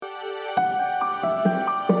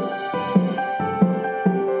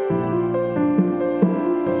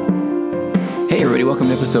Hey everybody, welcome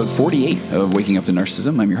to episode 48 of Waking Up to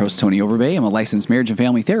Narcissism. I'm your host, Tony Overbay. I'm a licensed marriage and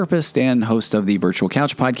family therapist and host of the Virtual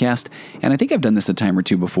Couch podcast. And I think I've done this a time or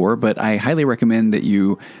two before, but I highly recommend that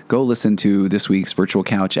you go listen to this week's Virtual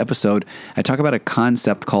Couch episode. I talk about a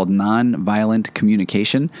concept called nonviolent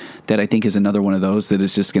communication that I think is another one of those that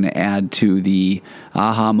is just going to add to the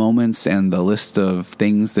aha moments and the list of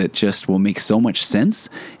things that just will make so much sense.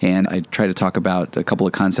 And I try to talk about a couple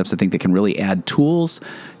of concepts I think that can really add tools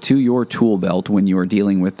to your tool belt when you are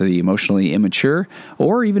dealing with the emotionally immature,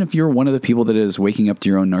 or even if you're one of the people that is waking up to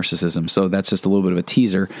your own narcissism. So that's just a little bit of a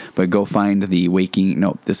teaser, but go find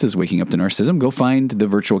this is Waking Up to Narcissism. Go find the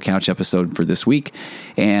Virtual Couch episode for this week.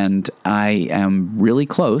 And I am really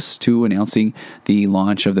close to announcing the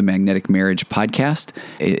launch of the Magnetic Marriage podcast.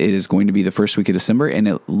 It is going to be the first week of December, and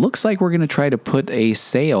it looks like we're going to try to put a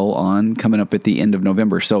sale on coming up at the end of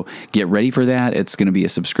November. So get ready for that. It's going to be a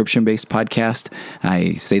subscription-based podcast.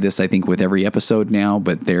 I say this, I think, with every episode now,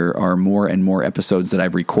 but there are more and more episodes that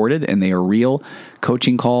I've recorded, and they are real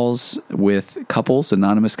coaching calls with couples,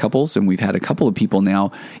 anonymous couples. And we've had a couple of people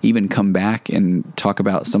now even come back and talk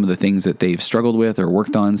about some of the things that they've struggled with or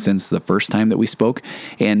worked on since the first time that we spoke.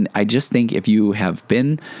 And I just think if you have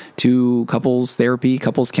been to couples therapy,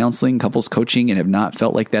 couples counseling, couples coaching, and have not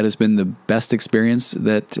felt like that has been the best experience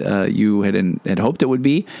that you had hoped it would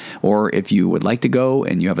be, or if you would like to go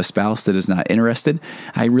and you have a spouse that is not interested,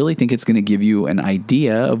 I really think it's going to give you an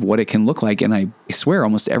idea of what it can look like. And I swear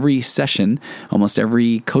almost every session, almost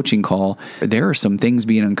every coaching call, there are some things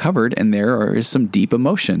being uncovered and there is some deep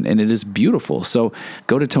emotion, and it is beautiful. So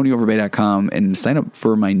go to tonyoverbay.com and sign up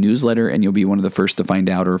for my newsletter, and you'll be one of the first to find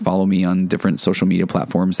out, or follow me on different social media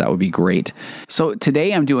platforms. That would be great. So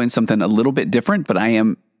today I'm doing something a little bit different, but I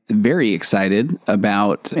am very excited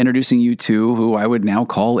about introducing you to who I would now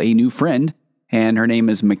call a new friend. And her name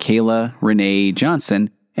is Michaela Renee Johnson.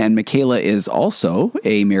 And Michaela is also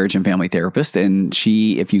a marriage and family therapist. And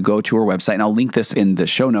if you go to her website, and I'll link this in the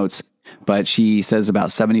show notes, but she says about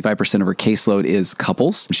 75% of her caseload is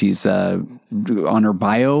couples. She's on her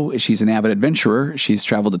bio, she's an avid adventurer. She's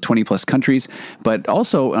traveled to 20 plus countries, but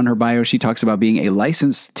also on her bio, she talks about being a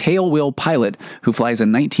licensed tailwheel pilot who flies a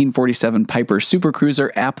 1947 Piper Super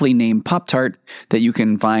Cruiser, aptly named Pop-Tart, that you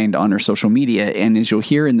can find on her social media. And as you'll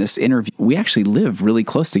hear in this interview, we actually live really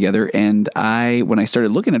close together. And when I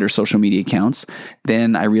started looking at her social media accounts,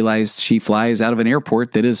 then I realized she flies out of an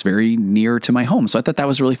airport that is very near to my home. So I thought that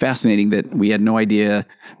was really fascinating, that we had no idea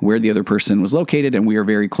where the other person was located, and we are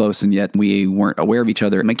very close, and yet we weren't aware of each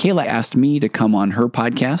other. Michaela asked me to come on her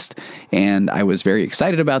podcast, and I was very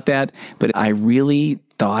excited about that, but I really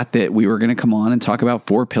thought that we were going to come on and talk about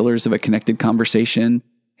 4 pillars of a connected conversation.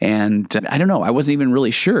 And I don't know, I wasn't even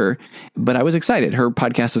really sure, but I was excited. Her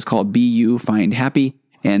podcast is called Be You, Find Happy,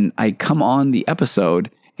 and I come on the episode,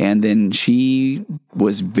 and then she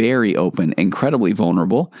was very open, incredibly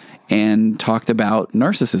vulnerable, and talked about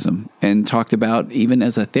narcissism, and talked about, even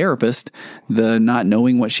as a therapist, the not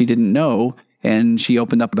knowing what she didn't know. And she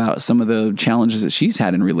opened up about some of the challenges that she's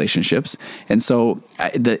had in relationships. And so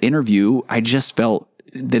the interview, I just felt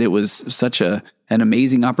that it was such an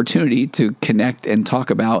amazing opportunity to connect and talk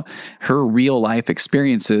about her real life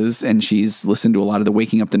experiences. And she's listened to a lot of the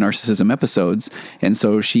Waking Up to Narcissism episodes. And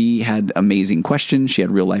so she had amazing questions. She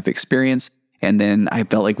had real life experience. And then I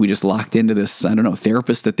felt like we just locked into this,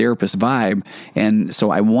 therapist to therapist vibe. And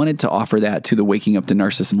so I wanted to offer that to the Waking Up to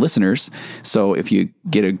Narcissism listeners. So if you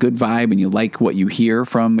get a good vibe and you like what you hear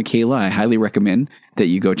from Michaela, I highly recommend that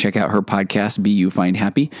you go check out her podcast, Be You, Find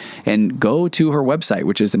Happy, and go to her website,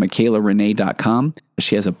 which is michaelarenee.com.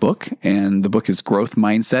 She has a book, and the book is Growth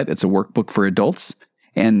Mindset. It's a workbook for adults.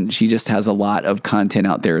 And she just has a lot of content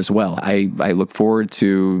out there as well. I look forward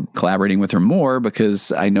to collaborating with her more,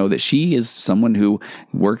 because I know that she is someone who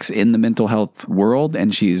works in the mental health world,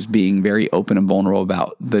 and she's being very open and vulnerable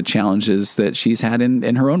about the challenges that she's had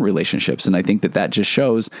in her own relationships. And I think that just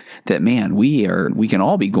shows that, man, we can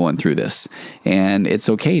all be going through this, and it's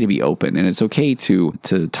okay to be open, and it's okay to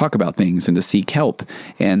talk about things and to seek help.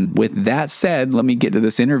 And with that said, let me get to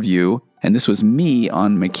this interview. And this was me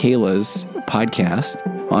on Michaela's podcast,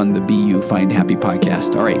 on the Be You, Find Happy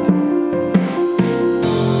podcast. All right.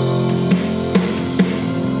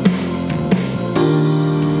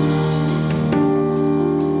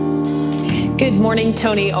 Good morning,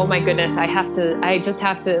 Tony. Oh my goodness. I just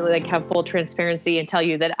have to have full transparency and tell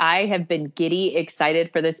you that I have been giddy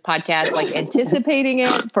excited for this podcast, anticipating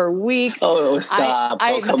it for weeks. Oh, stop.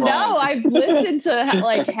 Come on. I've listened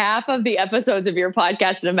to half of the episodes of your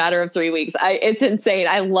podcast in a matter of 3 weeks. It's insane.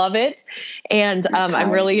 I love it. And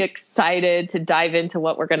I'm really excited to dive into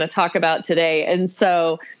what we're going to talk about today. And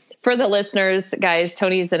so for the listeners, guys,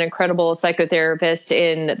 Tony's an incredible psychotherapist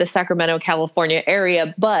in the Sacramento, California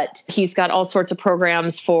area, but he's got all sorts of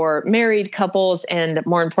programs for married couples. And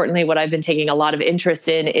more importantly, what I've been taking a lot of interest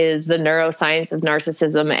in is the neuroscience of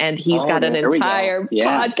narcissism. And he's got an entire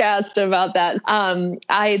podcast about that.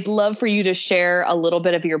 I'd love for you to share a little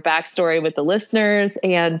bit of your backstory with the listeners,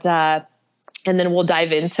 and then we'll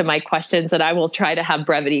dive into my questions, and I will try to have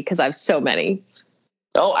brevity because I have so many.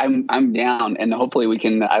 Oh, I'm down, and hopefully we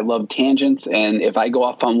can. I love tangents, and if I go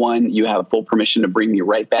off on one, you have full permission to bring me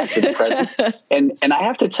right back to the present. And I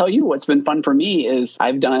have to tell you, what's been fun for me is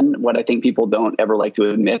I've done what I think people don't ever like to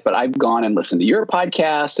admit, but I've gone and listened to your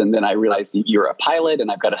podcast, and then I realized you're a pilot,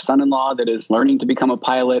 and I've got a son-in-law that is learning to become a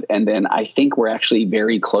pilot, and then I think we're actually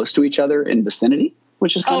very close to each other in vicinity,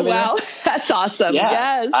 which is kind of wow, that's awesome.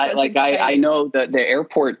 Yeah. Yes, I know that the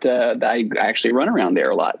airport that I actually run around there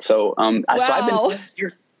a lot. So so I've been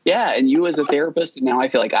here. Yeah, and you as a therapist, and now I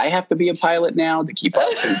feel like I have to be a pilot now to keep up.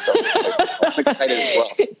 And so I'm excited as well.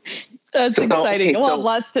 That's exciting. Okay,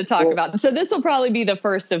 lots to talk about. So this will probably be the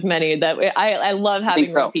first of many that I love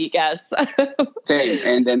having repeat guests. Same.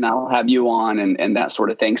 And then I'll have you on and that sort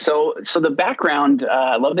of thing. So the background,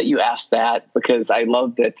 I love that you asked that, because I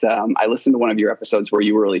love that I listened to one of your episodes where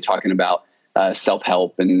you were really talking about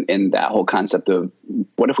self-help and that whole concept of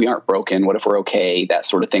what if we aren't broken? What if we're okay? That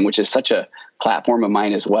sort of thing, which is such a platform of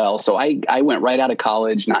mine as well. So I went right out of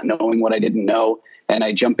college, not knowing what I didn't know. And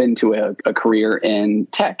I jump into a career in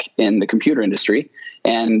tech, in the computer industry,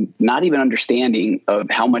 and not even understanding of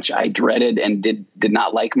how much I dreaded and did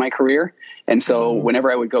not like my career. And so whenever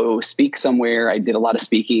I would go speak somewhere, I did a lot of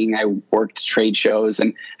speaking. I worked trade shows,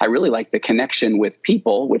 and I really liked the connection with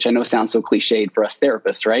people, which I know sounds so cliched for us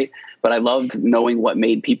therapists, right? But I loved knowing what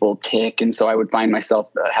made people tick. And so I would find myself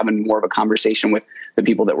having more of a conversation with the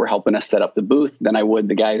people that were helping us set up the booth than I would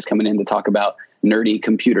the guys coming in to talk about nerdy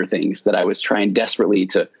computer things that I was trying desperately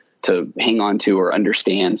to hang on to or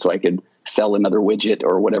understand so I could sell another widget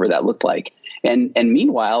or whatever that looked like. And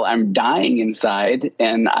meanwhile, I'm dying inside,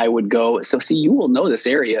 and I would go. So see, you will know this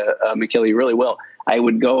area, Michaela, you really will. I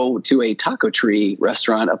would go to a Taco Tree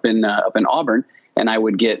restaurant up in Auburn, and I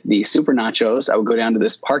would get the super nachos. I would go down to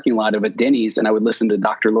this parking lot of a Denny's, and I would listen to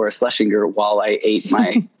Dr. Laura Schlesinger while I ate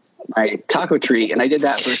my Taco Tree. And I did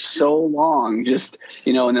that for so long, just,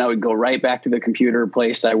 and then I would go right back to the computer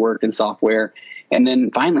place I worked in software. And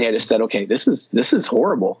then finally I just said, okay, this is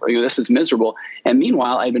horrible. This is miserable. And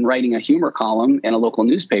meanwhile, I've been writing a humor column in a local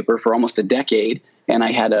newspaper for almost a decade. And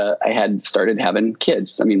I had started having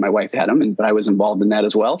kids. I mean, my wife had them, but I was involved in that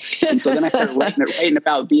as well. And so then I started writing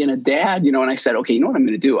about being a dad, and I said, okay, you know what I'm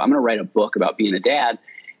going to do? I'm going to write a book about being a dad.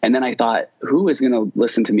 And then I thought, who is going to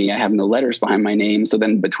listen to me? I have no letters behind my name. So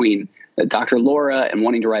then between Dr. Laura and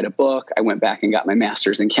wanting to write a book, I went back and got my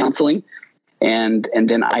master's in counseling. And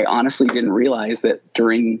then I honestly didn't realize that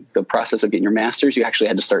during the process of getting your master's, you actually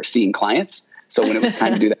had to start seeing clients. So when it was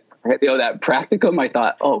time to do that, that practicum, I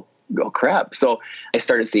thought, oh crap. So I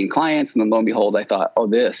started seeing clients, and then lo and behold, I thought, oh,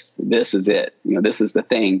 this is it. This is the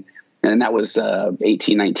thing. And that was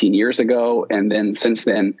 18, 19 years ago. And then since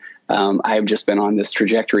then, I've just been on this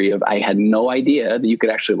trajectory of, I had no idea that you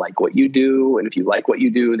could actually like what you do. And if you like what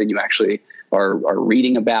you do, then you actually are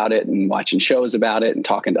reading about it and watching shows about it and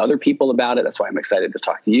talking to other people about it. That's why I'm excited to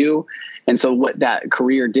talk to you. And so what that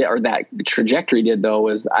career did, or that trajectory did, though,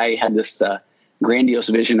 was I had this grandiose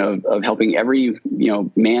vision of helping every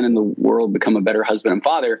man in the world become a better husband and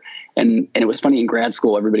father. And it was funny, in grad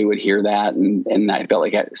school, everybody would hear that, and I felt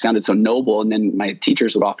like it sounded so noble. And then my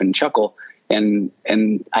teachers would often chuckle, and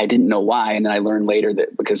I didn't know why. And then I learned later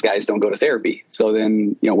that because guys don't go to therapy. So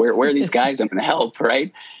then where are these guys I'm going to help,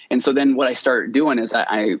 right? And so then what I started doing is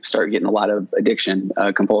I started getting a lot of addiction,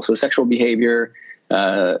 compulsive sexual behavior,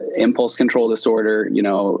 impulse control disorder,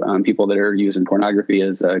 people that are using pornography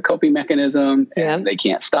as a coping mechanism, and they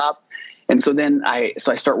can't stop. And so then I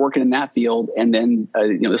start working in that field. And then,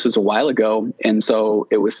 this was a while ago. And so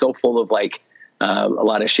it was so full of a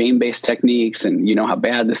lot of shame-based techniques, and how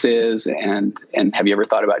bad this is. And have you ever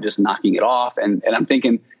thought about just knocking it off? And I'm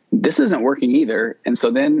thinking, this isn't working either. And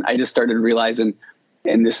so then I just started realizing,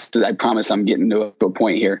 and I promise I'm getting to a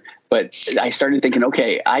point here, but I started thinking,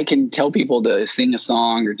 okay, I can tell people to sing a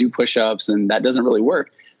song or do push-ups, and that doesn't really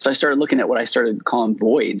work. So I started looking at what I started calling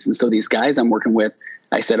voids. And so these guys I'm working with,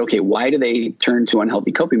 I said, okay, why do they turn to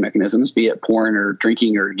unhealthy coping mechanisms, be it porn or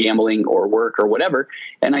drinking or gambling or work or whatever?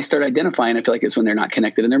 And I started identifying, I feel like it's when they're not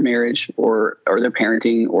connected in their marriage or their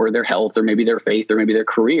parenting or their health or maybe their faith or maybe their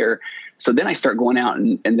career. So then I start going out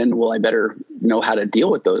and then, well, I better know how to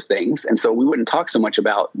deal with those things. And so we wouldn't talk so much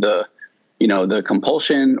about the the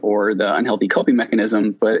compulsion or the unhealthy coping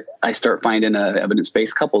mechanism, but I start finding a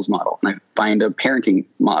evidence-based couples model, and I find a parenting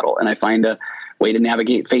model, and I find a way to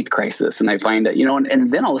navigate faith crisis. And I find that,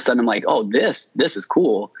 and then all of a sudden I'm like, oh, this is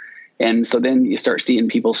cool. And so then you start seeing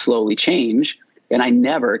people slowly change. And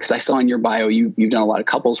because I saw in your bio, you've done a lot of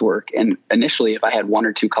couples work. And initially, if I had 1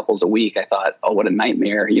 or 2 couples a week, I thought, oh, what a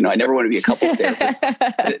nightmare. I never want to be a couples therapist.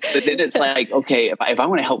 But then it's like, okay, if I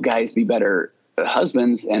want to help guys be better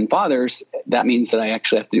husbands and fathers, that means that I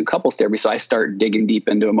actually have to do couples therapy. So I start digging deep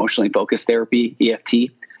into emotionally focused therapy,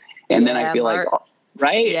 EFT. And then I feel like,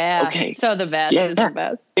 right? Yeah. Okay. So the best is the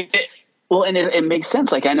best. Well, and it makes sense.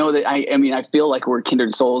 Like, I know that I feel like we're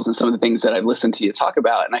kindred souls in some of the things that I've listened to you talk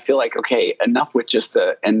about. And I feel like, okay, enough with just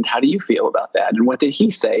and how do you feel about that? And what did he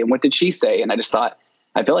say? And what did she say? And I just thought,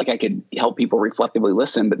 I feel like I could help people reflectively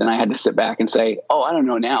listen, but then I had to sit back and say, oh, I don't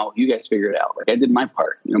know now. You guys figure it out. Like, I did my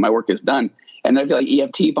part. My work is done. And I feel like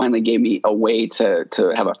EFT finally gave me a way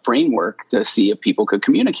to have a framework to see if people could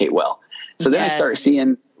communicate well. So then I start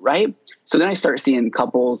seeing, right? So then I start seeing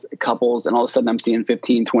couples, and all of a sudden I'm seeing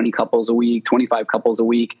 15, 20 couples a week, 25 couples a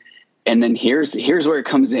week. And then here's where it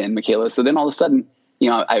comes in, Michaela. So then all of a sudden,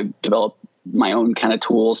 I've developed my own kind of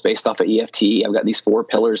tools based off of EFT. I've got these 4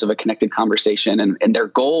 pillars of a connected conversation, and they're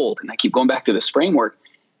gold. And I keep going back to this framework.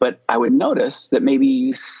 But I would notice that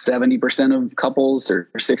maybe 70% of couples or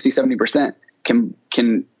 60, 70%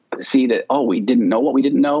 can see that, oh, we didn't know what we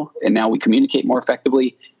didn't know. And now we communicate more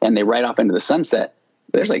effectively, and they ride off into the sunset.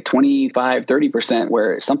 There's like 25, 30%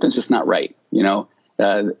 where something's just not right.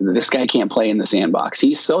 This guy can't play in the sandbox.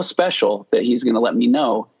 He's so special that he's going to let me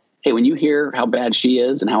know, hey, when you hear how bad she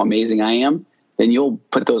is and how amazing I am, then you'll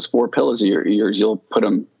put those 4 pillars of yours, you'll put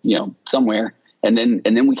them, somewhere. And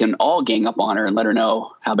then we can all gang up on her and let her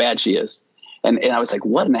know how bad she is. And I was like,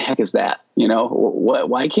 what in the heck is that?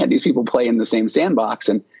 Why can't these people play in the same sandbox?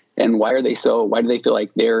 And why do they feel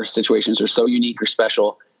like their situations are so unique or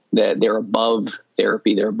special that they're above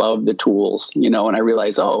therapy, they're above the tools, and I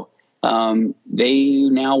realize, they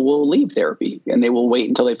now will leave therapy, and they will wait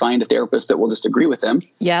until they find a therapist that will just agree with them.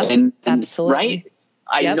 Yeah, and absolutely. Right.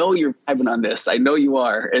 I know you're vibing on this. I know you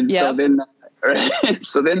are. And so then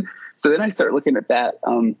I start looking at that.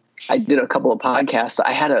 I did a couple of podcasts.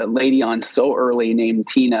 I had a lady on so early named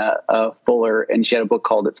Tina Fuller, and she had a book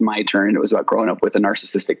called It's My Turn. And it was about growing up with a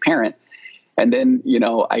narcissistic parent. And then,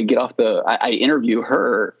 I get off I interview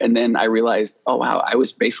her, and then I realized, oh, wow, I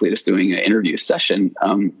was basically just doing an interview session,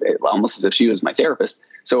 almost as if she was my therapist.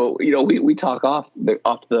 So, we talk off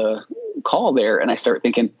the call there, and I start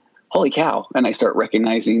thinking, holy cow. And I start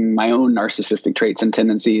recognizing my own narcissistic traits and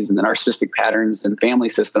tendencies and the narcissistic patterns and family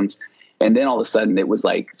systems. And then all of a sudden it was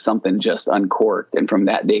like something just uncorked. And from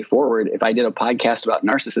that day forward, if I did a podcast about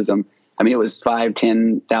narcissism, it was 5,000,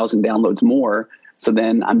 10,000 downloads more. So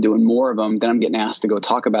then I'm doing more of them. Then I'm getting asked to go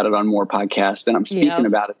talk about it on more podcasts. Then I'm speaking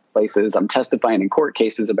about it in places. I'm testifying in court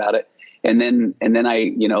cases about it. And then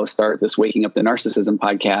I, start this Waking Up to Narcissism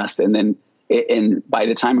podcast. And by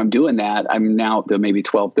the time I'm doing that, I'm now up to maybe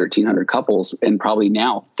 12, 1,300 couples, and probably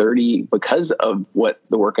now 30, because of what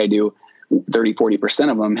the work I do, 30,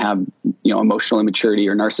 40% of them have, emotional immaturity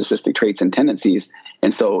or narcissistic traits and tendencies.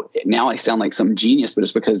 And so now I sound like some genius, but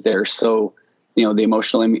it's because they're so, the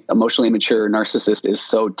emotionally immature narcissist is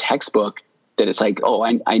so textbook that it's like, oh,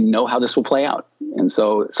 I know how this will play out. And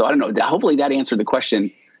so I don't know, hopefully that answered the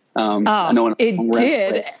question. I know it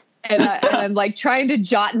did. And I'm like trying to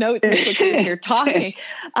jot notes as quickly as you're talking,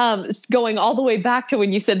 going all the way back to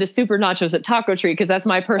when you said the super nachos at Taco Tree, because that's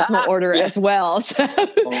my personal order as well. So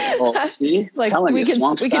see? Like we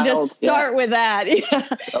can just start with that.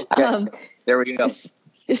 Okay. There we go.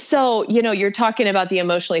 So, you're talking about the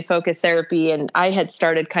emotionally focused therapy, and I had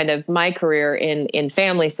started kind of my career in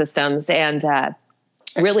family systems, and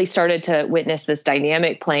really started to witness this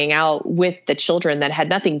dynamic playing out with the children that had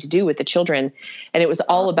nothing to do with the children. And it was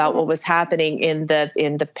all about what was happening in the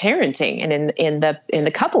parenting and in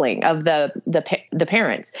the coupling of the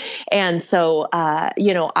parents. And so,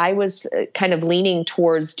 I was kind of leaning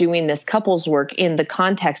towards doing this couples work in the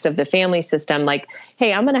context of the family system. Like,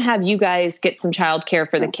 hey, I'm going to have you guys get some childcare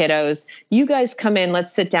for the kiddos. You guys come in,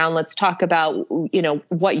 let's sit down. Let's talk about,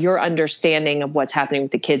 what your understanding of what's happening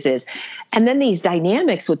with the kids is. And then these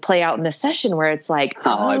dynamics would play out in the session where it's like,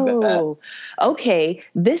 okay,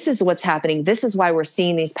 this is what's happening. This is why we're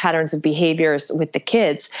seeing these patterns of behaviors with the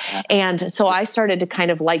kids. And so I started to kind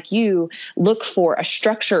of, like you, look for a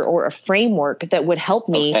structure or a framework that would help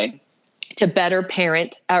me to better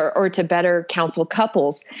parent or to better counsel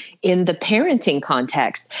couples in the parenting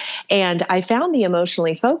context. And I found the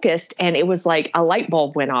emotionally focused, and it was like a light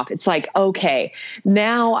bulb went off. It's like, okay,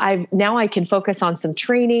 now I can focus on some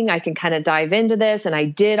training. I can kind of dive into this. And I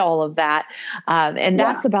did all of that. And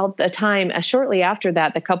that's about the time, shortly after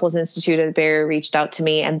that, the Couples Institute of the Bay Area reached out to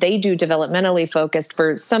me, and they do developmentally focused.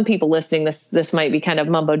 For some people listening, this might be kind of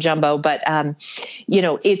mumbo jumbo, but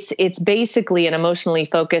it's basically an emotionally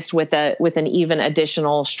focused with an even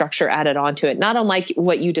additional structure added onto it, not unlike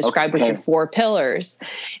what you described with your 4 pillars.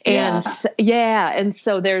 And and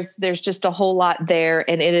so there's just a whole lot there,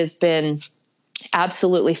 and it has been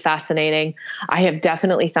absolutely fascinating. I have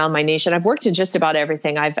definitely found my niche, and I've worked in just about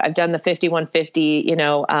everything. I've done the 5150,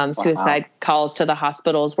 suicide calls to the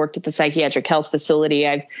hospitals, worked at the psychiatric health facility.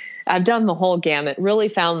 I've done the whole gamut, really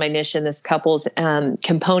found my niche in this couples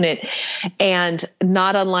component. And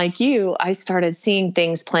not unlike you, I started seeing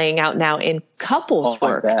things playing out now in couples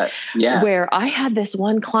work, where I had this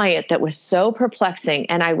one client that was so perplexing,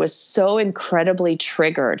 and I was so incredibly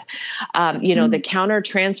triggered. The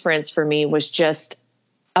countertransference for me was just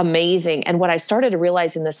amazing. And what I started to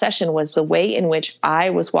realize in the session was the way in which I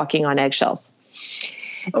was walking on eggshells.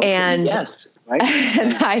 And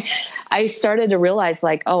I started to realize,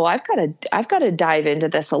 like, oh, I've got to dive into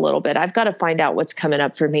this a little bit. I've got to find out what's coming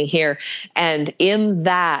up for me here. And in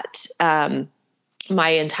that, my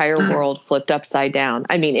entire world flipped upside down.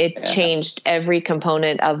 I mean, it changed every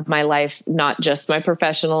component of my life, not just my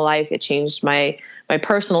professional life. It changed my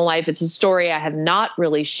personal life. It's a story I have not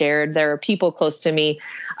really shared. There are people close to me,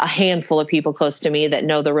 a handful of people close to me, that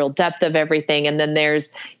know the real depth of everything. And then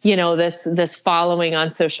there's, this following on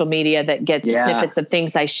social media that gets snippets of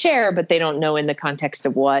things I share, but they don't know in the context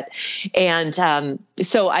of what. And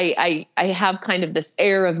so I have kind of this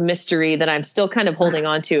air of mystery that I'm still kind of holding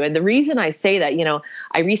on to. And the reason I say that,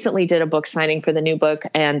 I recently did a book signing for the new book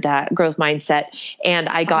and Growth Mindset. And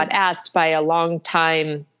I got asked by a long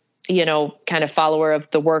time, kind of follower of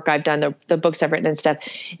the work I've done, the books I've written and stuff,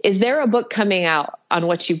 is there a book coming out on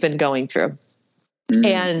what you've been going through?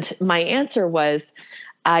 And my answer was,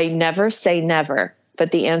 I never say never,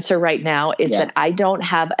 but the answer right now is that I don't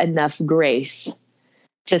have enough grace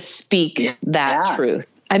to speak that truth.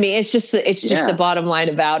 I mean, it's just the bottom line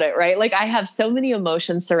about it, right? Like, I have so many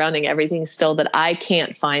emotions surrounding everything still that I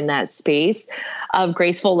can't find that space of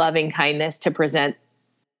graceful, loving kindness to present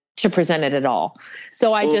it at all.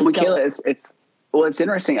 So Michaela, it's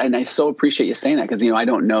interesting. And I so appreciate you saying that, because, I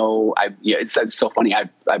don't know. It's so funny.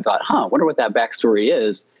 I've thought, wonder what that backstory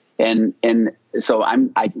is. And so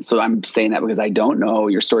I'm saying that because I don't know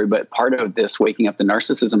your story, but part of this Waking Up the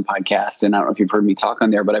Narcissism podcast, and I don't know if you've heard me talk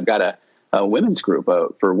on there, but I've got a women's group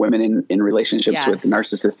for women in relationships with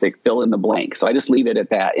narcissistic fill in the blank. So I just leave it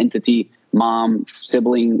at that: entity, mom,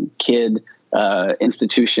 sibling, kid,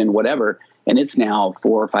 institution, whatever. And it's now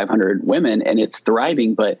 400 or 500 women, and it's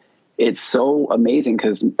thriving. But it's so amazing,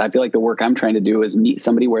 because I feel like the work I'm trying to do is meet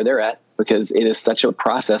somebody where they're at, because it is such a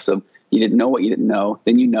process of, you didn't know what you didn't know,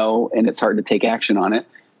 then and it's hard to take action on it.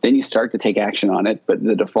 Then you start to take action on it, but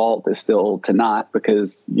the default is still to not,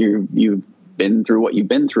 because you've been through what you've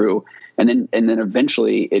been through. And then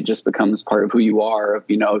eventually it just becomes part of who you are,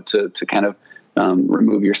 to kind of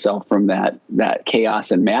remove yourself from that chaos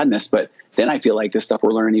and madness. But then I feel like the stuff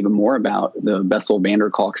we're learning even more about, the Bessel van der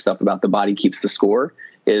Kolk stuff about the body keeps the score,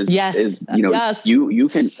 you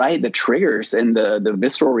can fight the triggers and the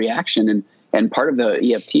visceral reaction. And part of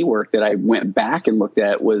the EFT work that I went back and looked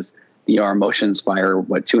at was our emotions fire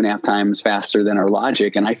 2.5 times faster than our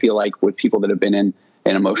logic. And I feel like with people that have been in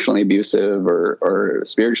emotionally abusive or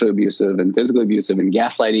spiritually abusive and physically abusive and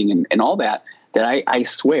gaslighting and all that I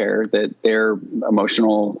swear that their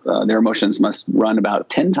emotions must run about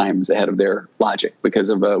 10 times ahead of their logic, because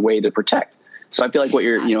of a way to protect. So I feel like what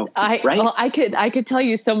you're, right? Well, I could tell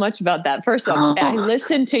you so much about that. First of all, I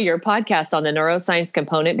listened to your podcast on the neuroscience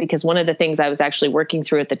component, because one of the things I was actually working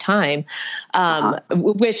through at the time,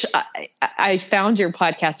 which I found your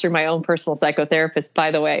podcast through my own personal psychotherapist, by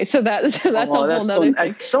the way. So that's a whole nother thing.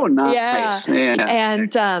 That's so nice.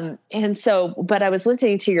 Yeah. And so, but I was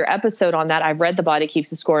listening to your episode on that. I've read The Body Keeps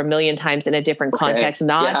the Score a million times in a different context,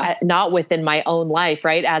 not within my own life,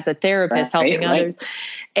 right? As a therapist, helping others.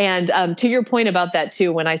 And to your point about that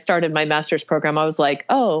too, when I started my master's program, I was like,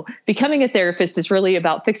 oh, becoming a therapist is really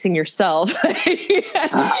about fixing yourself. You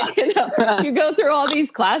go through all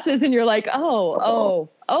these classes and you're like, so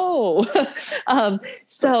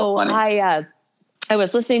I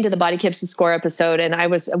was listening to the Body Keeps the Score episode, and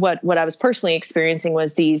what I was personally experiencing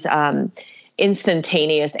was these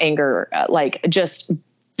instantaneous anger, like just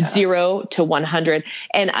 0 to 100.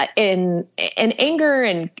 And anger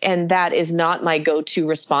and that is not my go-to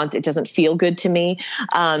response. It doesn't feel good to me.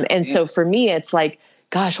 So for me, it's like,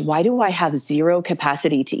 gosh, why do I have zero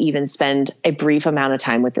capacity to even spend a brief amount of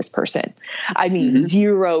time with this person? I mean,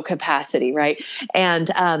 zero capacity, right?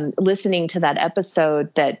 And listening to that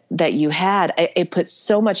episode that you had, it puts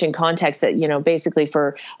so much in context that, basically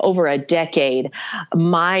for over a decade,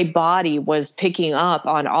 my body was picking up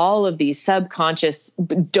on all of these subconscious,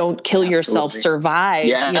 don't kill yourself, survive,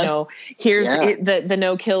 here's the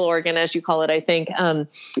no-kill organ, as you call it, I think.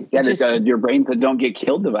 Your brain's a don't get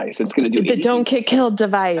killed device. It's going to do the don't get killed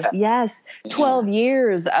device. Yes. 12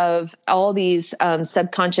 years of all these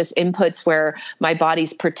subconscious inputs where my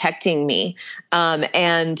body's protecting me.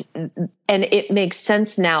 And it makes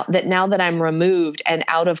sense now that I'm removed and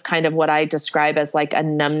out of kind of what I describe as like a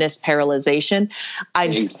numbness paralyzation,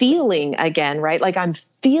 I'm feeling again, right? Like I'm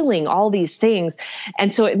feeling all these things.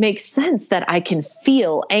 And so it makes sense that I can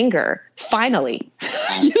feel anger finally.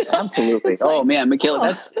 Absolutely. Oh man,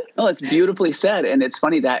 Michaela, that's beautifully said. And it's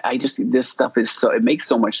funny that this stuff it makes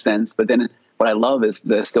so much sense. But then what I love is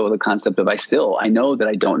the concept of I know that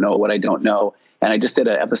I don't know what I don't know. And I just did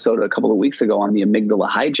an episode a couple of weeks ago on the amygdala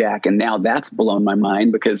hijack. And now that's blown my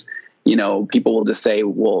mind because, people will just say,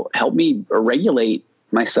 well, help me regulate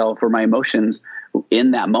myself or my emotions in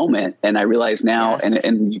that moment. And I realize now,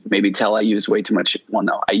 and you can maybe tell I use way too much. Well,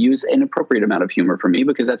 no, I use an appropriate amount of humor for me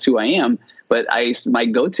because that's who I am. But my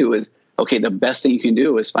go-to is, okay, the best thing you can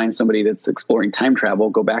do is find somebody that's exploring time travel,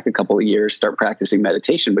 go back a couple of years, start practicing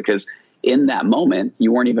meditation, because in that moment,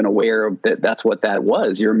 you weren't even aware of that's what that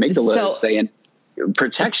was. Your amygdala is saying,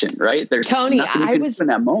 protection, right? There's Tony, nothing you can do in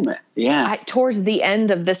that moment. Yeah. Towards the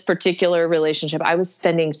end of this particular relationship, I was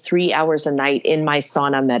spending 3 hours a night in my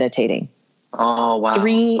sauna meditating. Oh, wow.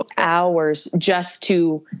 3 hours just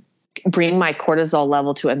to bring my cortisol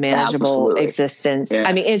level to a manageable existence. Yeah.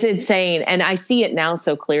 I mean, it's insane. And I see it now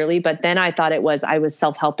so clearly, but then I thought I was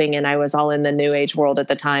self-helping and I was all in the new age world at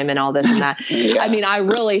the time and all this and that. I mean, I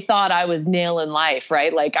really thought I was nailing life,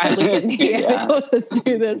 right? Like I look at me able to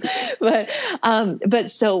do this. But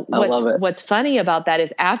so what's funny about that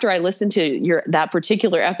is after I listened to that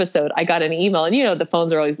particular episode, I got an email and the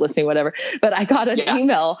phones are always listening, whatever, but I got an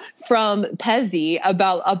email from Pezzi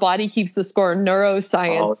about A Body Keeps the Score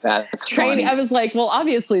neuroscience. Oh, that's training. Funny. I was like, well,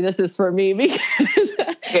 obviously this is for me because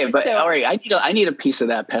okay, but all right, I need a piece of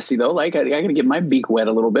that, Pessy, though. Like I gotta get my beak wet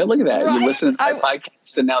a little bit. Look at that. Right? You listen to my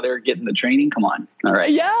podcast and now they're getting the training. Come on. All right.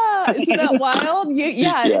 Yeah. Isn't that wild?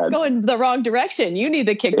 It's going the wrong direction. You need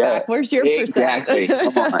the kickback. Yeah, Where's your exactly.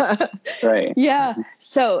 Come on. Right. Yeah.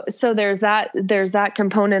 So there's that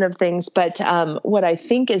component of things. But what I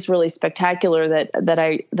think is really spectacular that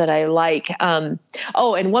I like. And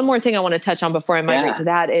one more thing I want to touch on before I migrate to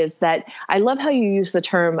that is that I love how you use the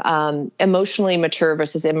term emotionally mature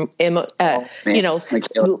versus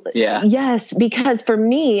yes, because for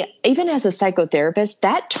me, even as a psychotherapist,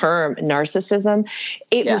 that term narcissism,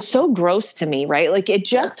 it was so gross to me, right? Like it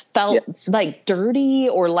just felt like dirty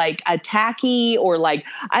or like attacky or like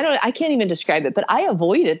I can't even describe it, but I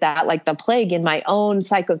avoided that like the plague in my own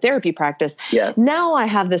psychotherapy practice. Yes. Now I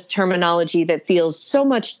have this terminology that feels so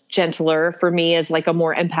much gentler for me as like a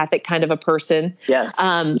more empathic kind of a person. Yes.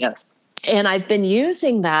 Yes. And I've been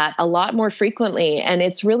using that a lot more frequently. And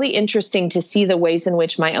it's really interesting to see the ways in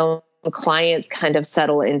which my own clients kind of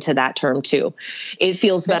settle into that term too. It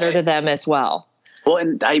feels better to them as well. Well,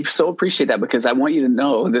 and I so appreciate that because I want you to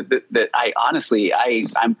know that I honestly,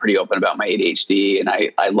 I'm pretty open about my ADHD and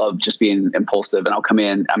I love just being impulsive, and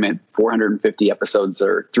I'm in 450 episodes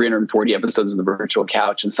or 340 episodes of the Virtual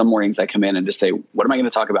Couch. And some mornings I come in and just say, what am I going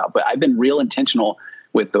to talk about? But I've been real intentional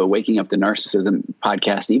with the Waking Up to Narcissism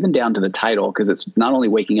podcast, even down to the title, because it's not only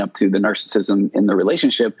waking up to the narcissism in the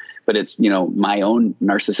relationship, but it's, my own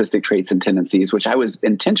narcissistic traits and tendencies, which I was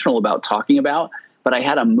intentional about talking about. But I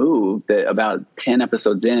had a move that about 10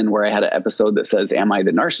 episodes in where I had an episode that says, am I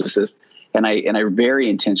the narcissist? And I very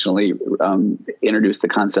intentionally introduced the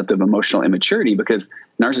concept of emotional immaturity, because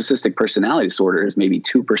narcissistic personality disorder is maybe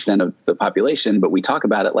 2% of the population, but we talk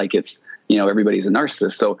about it like it's, everybody's a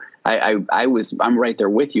narcissist. So I'm right there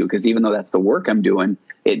with you, because even though that's the work I'm doing,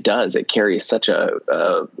 it carries such a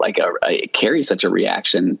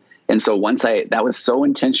reaction. And so that was so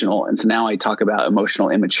intentional. And so now I talk about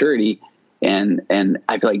emotional immaturity. And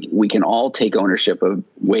I feel like we can all take ownership of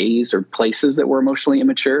ways or places that we're emotionally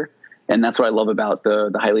immature. And that's what I love about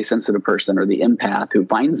the highly sensitive person or the empath who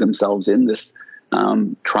finds themselves in this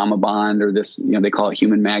trauma bond or this, they call it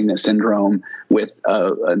human magnet syndrome with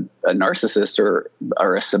a narcissist or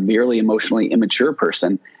a severely emotionally immature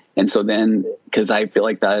person. And so then, because I feel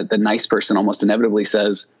like the nice person almost inevitably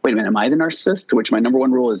says, wait a minute, am I the narcissist? To which my number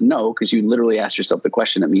one rule is no, because you literally ask yourself the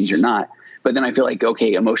question, it means you're not. But then I feel like,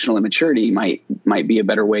 okay, emotional immaturity might be a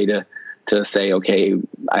better way to say, okay,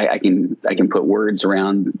 I can put words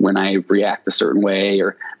around when I react a certain way,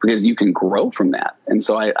 or because you can grow from that. And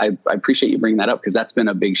so I appreciate you bringing that up, because that's been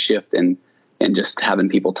a big shift in just having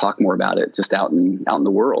people talk more about it just out in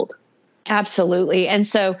the world. Absolutely. And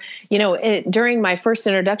so, during my first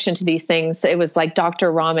introduction to these things, it was like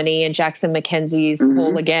Dr. Romney and Jackson McKenzie's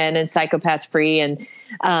Whole Again and Psychopath Free. And,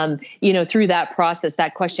 through that process,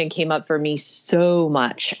 that question came up for me so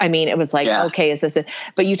much. I mean, it was like, okay, is this it?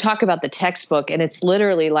 But you talk about the textbook, and it's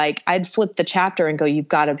literally like, I'd flip the chapter and go, you've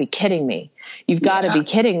got to be kidding me. You've got to be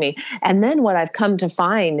kidding me. And then what I've come to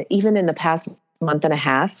find, even in the past month and a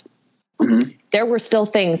half, there were still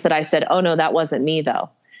things that I said, oh no, that wasn't me though.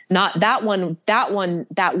 Not that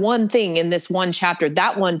one thing in this one chapter,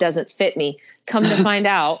 that one doesn't fit me. Come to find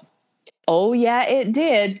out, oh yeah, it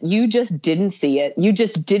did. You just didn't see it. You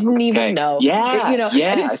just didn't even know. Yeah.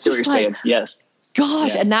 And it's I see what you're saying. Yes.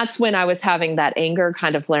 Gosh. Yeah. And that's when I was having that anger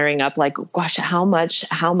kind of flaring up, like, gosh, how much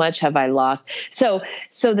have I lost? So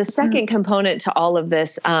the second component to all of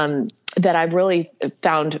this, that I really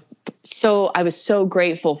found I was so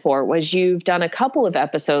grateful for, was you've done a couple of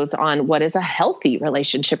episodes on what is a healthy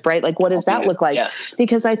relationship, right? Like, what does that look like? Yes.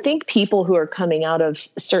 Because I think people who are coming out of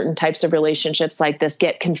certain types of relationships like this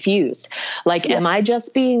get confused. Like, am I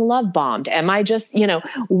just being love bombed? Am I just, in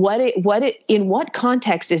what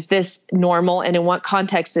context is this normal? And in what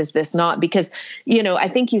context is this not? Because, I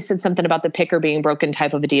think you said something about the picker being broken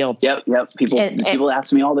type of a deal. Yep. People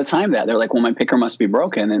ask me all the time that. They're like, well, my picker must be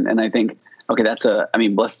broken. And I think, okay,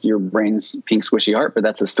 bless your brain's pink squishy heart, but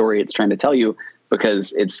that's a story it's trying to tell you,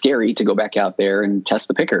 because it's scary to go back out there and test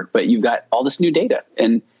the picker, but you've got all this new data,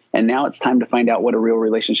 and now it's time to find out what a real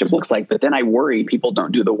relationship looks like. But then I worry people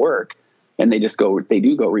don't do the work, and they do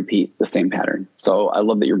go repeat the same pattern. So I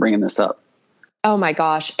love that you're bringing this up. Oh my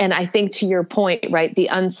gosh. And I think, to your point, right, the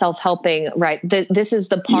unself-helping, right, this is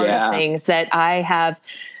the part of things that I have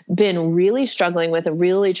been really struggling with and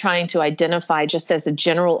really trying to identify just as a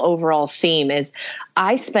general overall theme. Is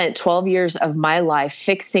I spent 12 years of my life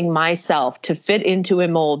fixing myself to fit into a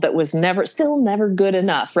mold that was still never good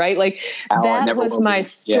enough, right? Like, that was my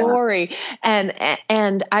story. Yeah.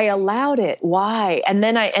 And I allowed it. Why? And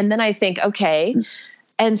then I think, okay,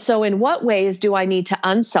 and so in what ways do I need to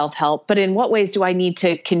unself-help, but in what ways do I need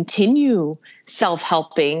to continue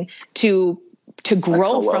self-helping to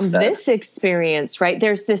grow from this experience, right?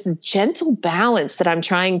 There's this gentle balance that I'm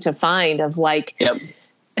trying to find of like, it's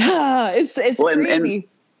crazy.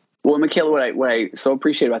 Well, Michaela, what I so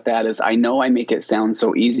appreciate about that is, I know I make it sound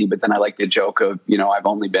so easy, but then I like the joke of, I've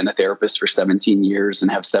only been a therapist for 17 years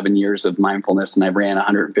and have 7 years of mindfulness, and I've ran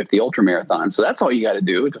 150 ultra marathons. So that's all you got to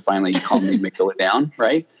do to finally calm the amygdala down,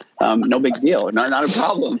 right? No big deal. Not a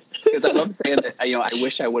problem. Because I love saying that, I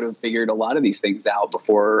wish I would have figured a lot of these things out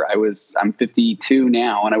before I'm 52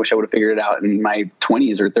 now, and I wish I would have figured it out in my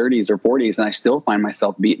 20s or 30s or 40s. And I still find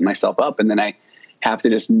myself beating myself up. And then I have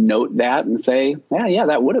to just note that and say, yeah,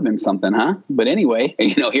 that would have been something, huh? But anyway,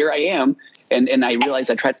 here I am. And I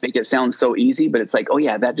realize I try to make it sound so easy, but it's like, oh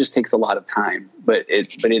yeah, that just takes a lot of time. But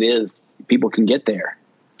it is, people can get there.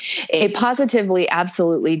 It positively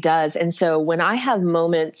absolutely does. And so when I have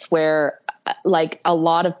moments where like a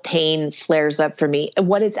lot of pain flares up for me,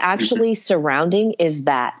 what it's actually surrounding is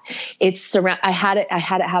that I had it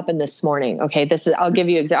happen this morning. Okay. I'll give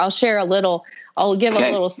you, I'll share a little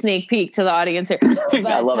sneak peek to the audience here. But,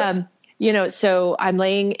 I love it. So I'm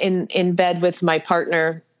laying in bed with my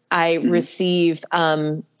partner. I receive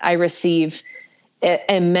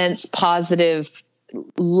immense positive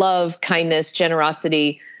love, kindness,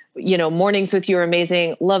 generosity. Mornings with you are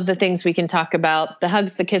amazing. Love the things we can talk about, the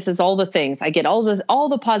hugs, the kisses, all the things. I get all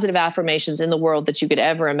the positive affirmations in the world that you could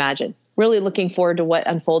ever imagine. Really looking forward to what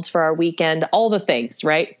unfolds for our weekend, all the things,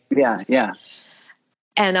 right? Yeah. Yeah.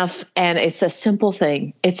 And it's a simple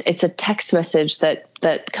thing. It's a text message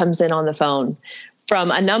that comes in on the phone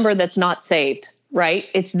from a number that's not saved, right?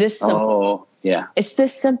 It's this simple. Oh, yeah. It's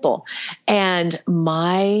this simple. And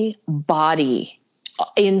my body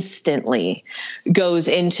instantly goes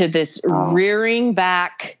into this rearing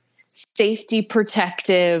back, safety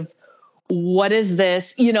protective. What is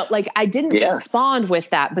this? Like, I didn't respond with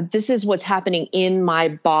that, but this is what's happening in my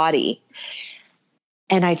body.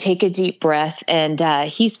 And I take a deep breath, and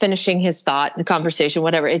he's finishing his thought and conversation,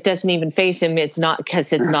 whatever. It doesn't even faze him. It's not,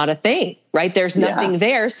 because it's not a thing, right? There's nothing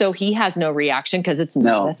there. So he has no reaction because it's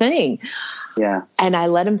not a thing. Yeah. And I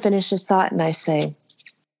let him finish his thought, and I say,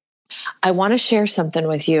 I want to share something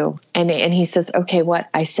with you. And he says, okay, what?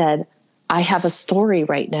 I said, I have a story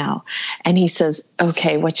right now. And he says,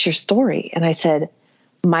 okay, what's your story? And I said,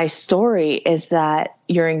 my story is that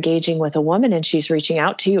you're engaging with a woman and she's reaching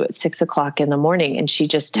out to you at 6:00 in the morning and she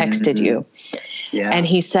just texted you. Yeah. And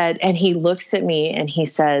he said, and he looks at me and he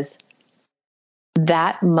says,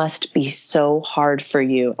 that must be so hard for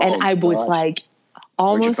you. And I was like,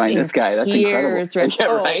 almost in this guy? That's tears.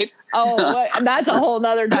 Incredible. Yeah, right? That's a whole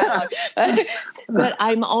nother dialogue. But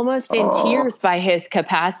I'm almost in tears by his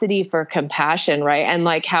capacity for compassion, right? And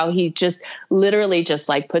like how he just literally just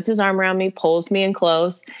like puts his arm around me, pulls me in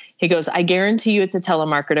close. He goes, I guarantee you it's a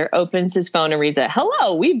telemarketer, opens his phone and reads it.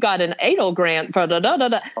 Hello, we've got an ADL grant for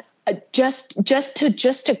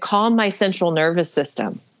just to calm my central nervous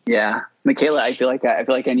system. Yeah. Michaela, I feel like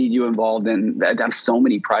I need you involved in. I have so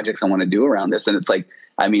many projects I want to do around this. And it's like,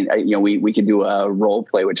 I mean, we can do a role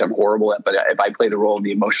play, which I'm horrible at, but if I play the role of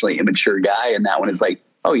the emotionally immature guy, and that one is like,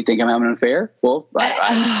 oh, you think I'm having an affair? Well,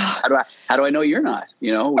 how do I know you're not?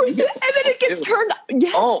 You know, and then it gets turned.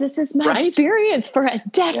 Yes, this is my experience for a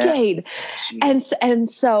decade, and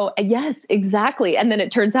so yes, exactly. And then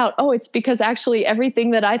it turns out, it's because actually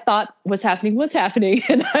everything that I thought was happening,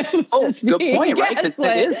 and I was just good being point, right? Because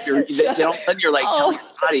it is. All of a sudden you're like, tell your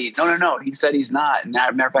body, no, he said he's not. And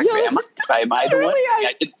matter of fact, am I the one?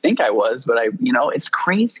 I didn't think I was, but it's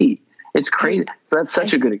crazy. It's crazy. So that's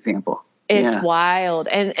such a good example. It's wild.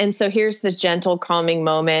 And so here's the gentle, calming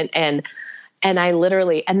moment. And I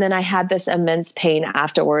literally, and then I had this immense pain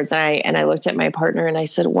afterwards. And I looked at my partner and I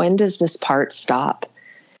said, when does this part stop?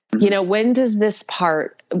 Mm-hmm. When does this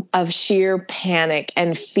part of sheer panic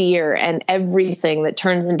and fear and everything that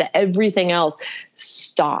turns into everything else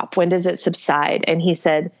stop? When does it subside? And he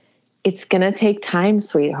said, it's going to take time,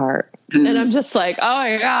 sweetheart. Mm-hmm. And I'm just like, oh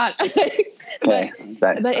my God. but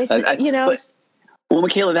it's, well,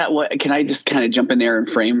 Michaela, can I just kind of jump in there and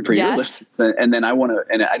frame for your listeners? And then I want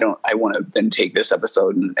to then take this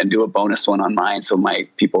episode and do a bonus one on mine so my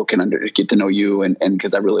people can get to know you and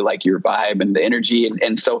because I really like your vibe and the energy.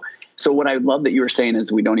 And so what I love that you were saying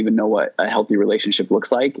is we don't even know what a healthy relationship looks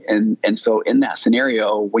like. And so in that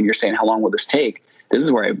scenario, when you're saying how long will this take? This is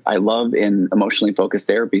where I love in emotionally focused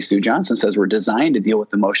therapy. Sue Johnson says we're designed to deal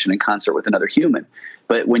with emotion in concert with another human.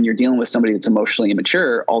 But when you're dealing with somebody that's emotionally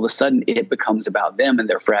immature, all of a sudden it becomes about them and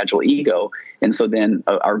their fragile ego. And so then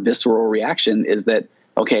our visceral reaction is that,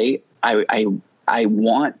 okay, I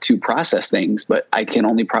want to process things, but I can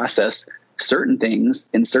only process certain things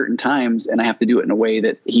in certain times. And I have to do it in a way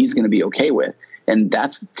that he's going to be okay with. And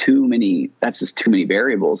that's just too many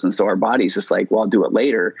variables. And so our body's just like, well, I'll do it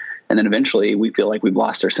later. And then eventually we feel like we've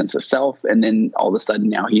lost our sense of self. And then all of a sudden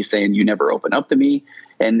now he's saying, you never open up to me.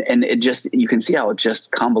 And it just, you can see how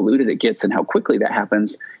just convoluted it gets and how quickly that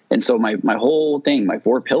happens. And so my whole thing, my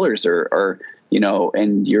 4 pillars are,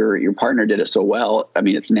 and your partner did it so well. I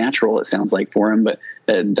mean, it's natural, it sounds like for him, but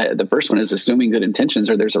the first one is assuming good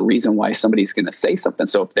intentions, or there's a reason why somebody's going to say something.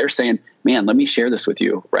 So if they're saying, man, let me share this with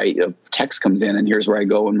you, right? A text comes in and here's where I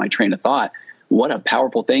go in my train of thought. What a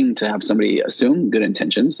powerful thing to have somebody assume good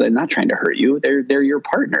intentions. They're not trying to hurt you. They're your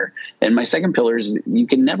partner. And my second pillar is you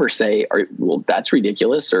can never say, well, that's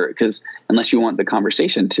ridiculous, or because unless you want the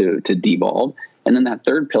conversation to devolve. And then that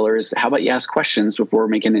third pillar is, how about you ask questions before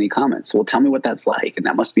making any comments? Well, tell me what that's like. And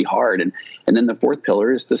that must be hard. And then the fourth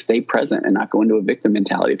pillar is to stay present and not go into a victim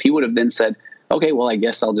mentality. If he would have then said, okay, well, I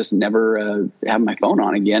guess I'll just never have my phone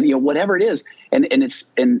on again, whatever it is. And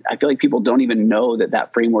I feel like people don't even know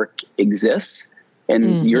that framework exists.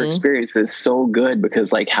 And your experience is so good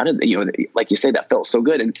because like, how did, like you say, that felt so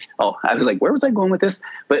good. And, I was like, where was I going with this?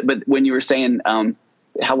 But when you were saying,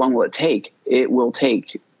 how long will it take? It will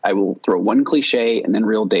take, I will throw one cliche and then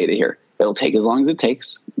real data here. It'll take as long as it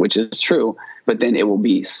takes, which is true. But then it will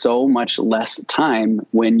be so much less time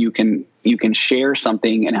when you can share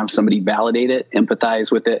something and have somebody validate it,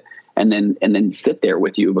 empathize with it, and then sit there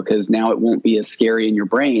with you, because now it won't be as scary in your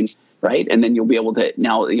brain, right? And then you'll be able to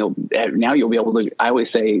now you'll be able to. I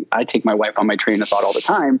always say I take my wife on my train of thought all the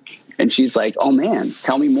time, and she's like, "Oh man,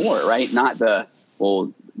 tell me more," right? Not the,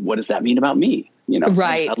 well, what does that mean about me?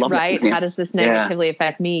 Right, so right. How does this negatively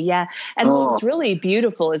affect me? Yeah. And what's really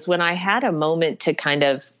beautiful is when I had a moment to kind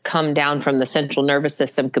of come down from the central nervous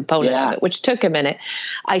system component of it, which took a minute.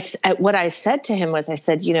 What I said to him was, I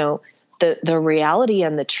said, the reality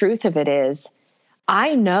and the truth of it is,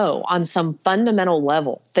 I know on some fundamental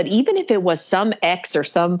level that even if it was some ex or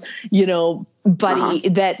some, buddy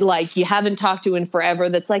that like you haven't talked to in forever,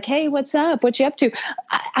 that's like, hey, what's up? What you up to?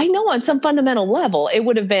 I know on some fundamental level, it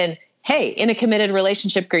would have been, hey, in a committed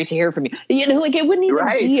relationship, great to hear from you. Like it wouldn't even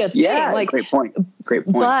be a thing. Yeah. Like, great point.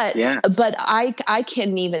 But yeah. but I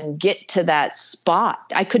couldn't even get to that spot.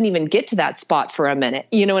 I couldn't even get to that spot for a minute.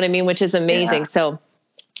 You know what I mean? Which is amazing. Yeah. So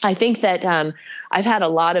I think that I've had a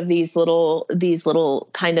lot of these little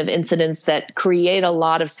kind of incidents that create a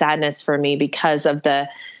lot of sadness for me because of the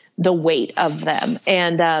weight of them.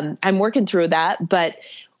 And I'm working through that. But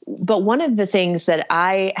one of the things that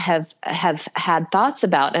I have had thoughts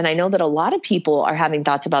about, and I know that a lot of people are having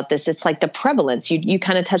thoughts about this, it's like the prevalence. You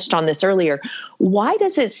kind of touched on this earlier. Why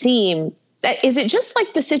does it seem, is it just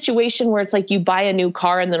like the situation where it's like you buy a new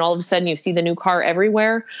car and then all of a sudden you see the new car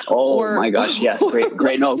everywhere? Oh my gosh. Yes.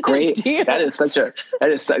 Great. No, great. That is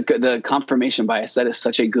the confirmation bias. That is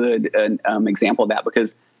such a good example of that,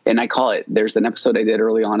 because, and I call it, there's an episode I did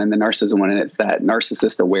early on in the narcissism one, and it's that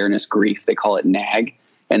narcissist awareness grief. They call it NAG.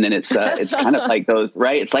 And then it's kind of like those,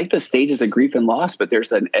 right? It's like the stages of grief and loss, but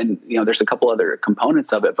there's a couple other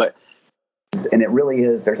components of it, and it really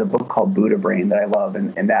is, there's a book called Buddha Brain that I love.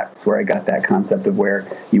 And that's where I got that concept of where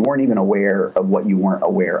you weren't even aware of what you weren't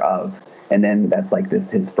aware of. And then that's like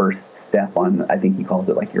his first step on, I think he calls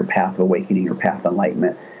it like your path of awakening or path of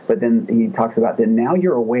enlightenment. But then he talks about that now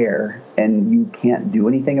you're aware and you can't do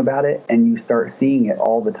anything about it, and you start seeing it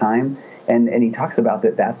all the time. And he talks about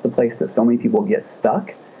that's the place that so many people get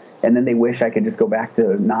stuck. And then they wish I could just go back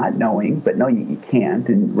to not knowing, but no, you can't,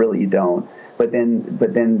 and really you don't. But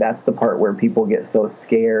then that's the part where people get so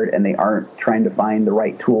scared and they aren't trying to find the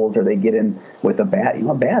right tools, or they get in with a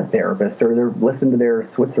bad therapist, or they're listening to their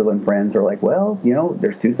Switzerland friends, or like, well,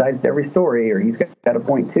 there's two sides to every story, or he's got a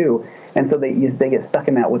point too. And so they get stuck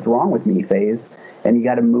in that what's wrong with me phase. And you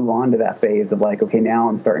got to move on to that phase of like, okay, now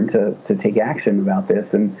I'm starting to take action about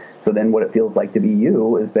this. And so then what it feels like to be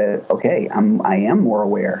you is that, okay, I am more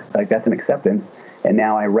aware. Like that's an acceptance. And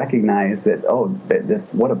now I recognize that,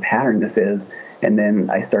 what a pattern this is. And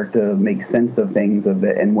then I start to make sense of things of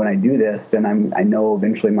it. And when I do this, then I know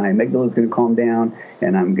eventually my amygdala is going to calm down,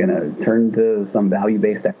 and I'm going to turn to some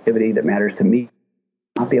value-based activity that matters to me.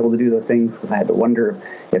 Not be able to do those things because I had to wonder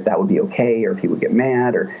if that would be okay, or if he would get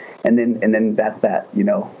mad, and then that's that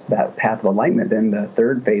path of enlightenment. Then the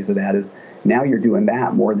third phase of that is now you're doing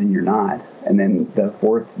that more than you're not. And then the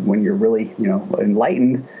fourth, when you're really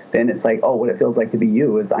enlightened, then it's like, what it feels like to be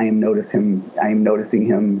you is I am noticing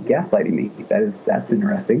him gaslighting me. That's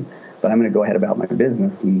interesting. But I'm going to go ahead about my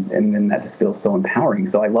business, and then that just feels so empowering.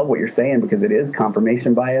 So I love what you're saying, because it is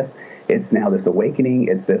confirmation bias. It's now this awakening.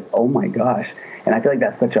 It's this, oh my gosh. And I feel like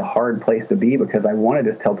that's such a hard place to be, because I want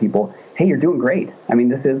to just tell people, hey, you're doing great. I mean,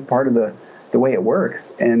 this is part of the way it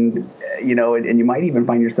works. And, and you might even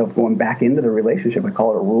find yourself going back into the relationship. I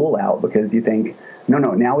call it a rule out, because you think, no,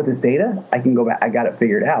 now with this data, I can go back. I got it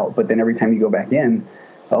figured out. But then every time you go back in,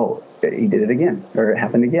 he did it again, or it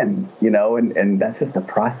happened again, and that's just a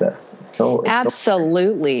process.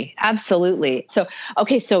 Absolutely. So,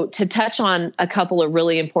 okay. So to touch on a couple of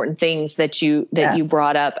really important things that you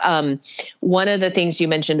brought up, one of the things you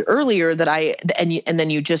mentioned earlier that and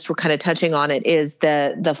then you just were kind of touching on it, is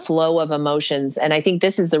the flow of emotions. And I think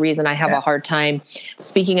this is the reason I have a hard time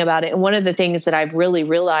speaking about it. And one of the things that I've really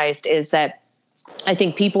realized is that I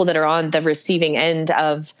think people that are on the receiving end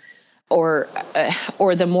of, or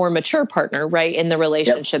the more mature partner, right, in the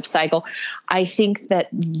relationship cycle, I think that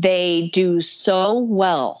they do so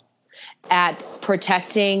well at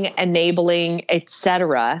protecting, enabling,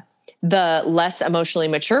 etc., the less emotionally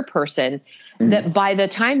mature person, that by the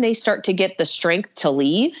time they start to get the strength to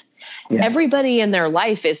leave, everybody in their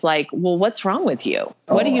life is like, well, what's wrong with you?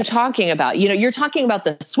 What are you talking about? You're talking about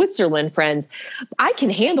the Switzerland friends. I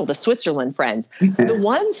can handle the Switzerland friends. The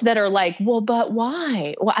ones that are like, well, but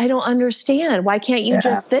why? Well, I don't understand. Why can't you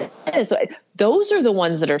just this? Those are the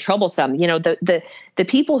ones that are troublesome. The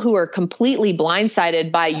people who are completely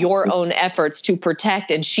blindsided by your own efforts to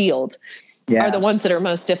protect and shield are the ones that are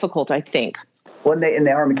most difficult, I think. Well, and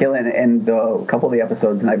they are, Michaela, and a couple of the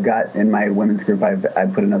episodes, and I've got in my women's group, I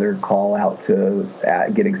put another call out to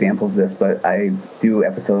get examples of this, but I do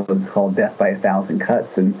episodes called Death by 1,000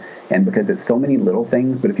 Cuts, and because it's so many little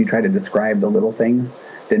things, but if you try to describe the little things,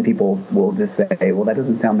 then people will just say, well, that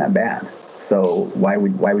doesn't sound that bad. So why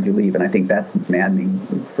would you leave? And I think that's maddening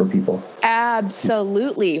for people.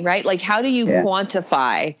 Absolutely, right? Like, how do you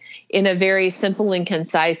quantify in a very simple and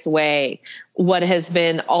concise way what has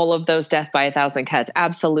been all of those death by 1,000 cuts?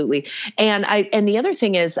 Absolutely. And the other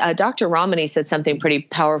thing is, Dr. Ramani said something pretty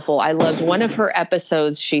powerful. I loved one of her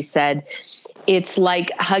episodes. She said, it's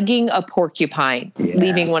like hugging a porcupine,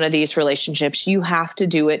 leaving one of these relationships. You have to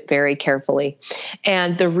do it very carefully.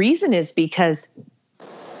 And the reason is because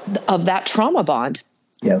of that trauma bond.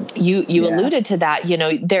 You alluded to that,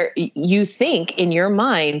 you think in your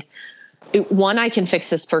mind, one, I can fix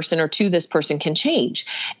this person, or two, this person can change.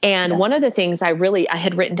 And one of the things I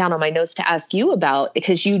had written down on my notes to ask you about,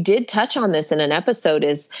 because you did touch on this in an episode,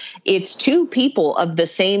 is it's two people of the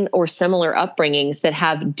same or similar upbringings that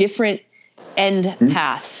have different end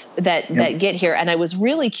paths that get here. And I was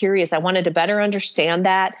really curious. I wanted to better understand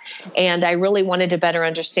that. And I really wanted to better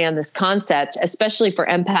understand this concept, especially for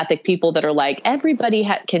empathic people that are like, everybody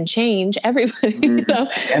can change, everybody,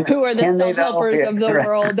 who are the self-helpers of the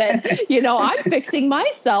world. And, I'm fixing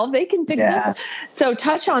myself. They can fix themselves. So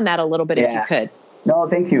touch on that a little bit if you could. No,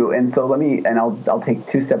 thank you. And so I'll take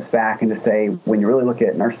 2 steps back and just say, when you really look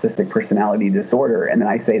at narcissistic personality disorder, and then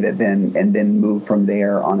I say that then move from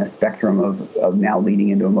there on a spectrum of now leading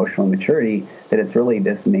into emotional maturity, that it's really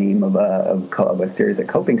this name of a series of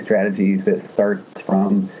coping strategies that starts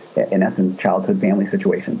from, in essence, childhood family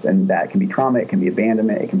situations. And that can be trauma, it can be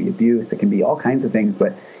abandonment, it can be abuse, it can be all kinds of things,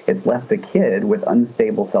 but it's left the kid with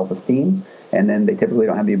unstable self-esteem. And then they typically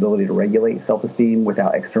don't have the ability to regulate self-esteem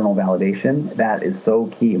without external validation. That is so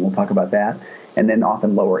key, and we'll talk about that. And then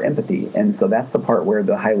often lower empathy. And so that's the part where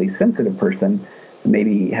the highly sensitive person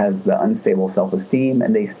maybe has the unstable self-esteem,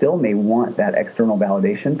 and they still may want that external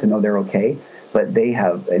validation to know they're okay, but they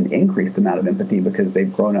have an increased amount of empathy because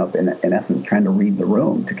they've grown up in essence trying to read the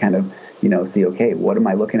room to kind of, see, okay, what am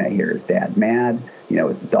I looking at here? Is dad mad?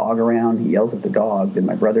 Is the dog around? He yells at the dog. Did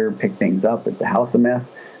my brother pick things up? Is the house a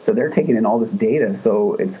mess? So they're taking in all this data,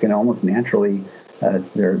 so it's going to almost naturally,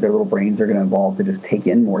 their little brains are going to evolve to just take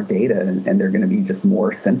in more data, and they're going to be just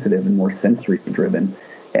more sensitive and more sensory driven.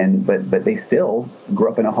 But they still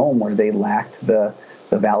grew up in a home where they lacked the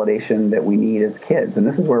validation that we need as kids. And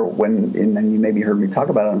this is where and you maybe heard me talk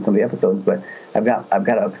about it on some of the episodes, but I've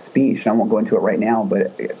got a speech, and I won't go into it right now,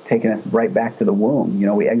 but taking us right back to the womb.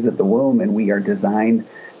 We exit the womb, and we are designed.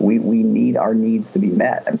 We need our needs to be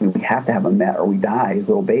met. I mean, we have to have them met, or we die as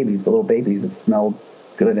little babies. The little babies that smell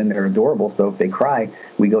good and they're adorable, so if they cry,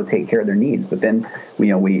 we go take care of their needs. But then,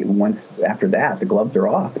 we once after that, the gloves are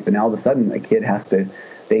off. But now all of a sudden, a kid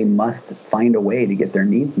they must find a way to get their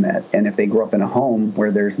needs met. And if they grow up in a home where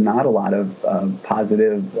there's not a lot of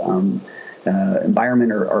positive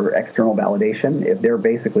environment or external validation, if they're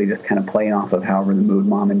basically just kind of playing off of however the mood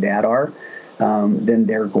mom and dad are, then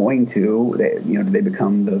they're going to, do they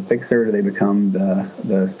become the fixer? Do they become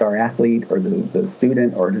the star athlete or the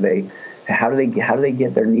student, or how do they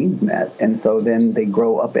get their needs met? And so then they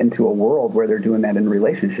grow up into a world where they're doing that in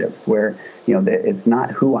relationships, where it's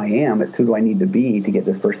not who I am, it's who do I need to be to get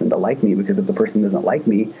this person to like me, because if the person doesn't like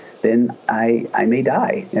me, then I may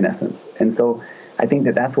die, in essence. And so I think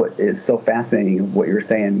that's what is so fascinating of what you're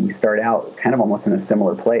saying. We start out kind of almost in a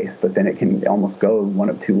similar place, but then it can almost go one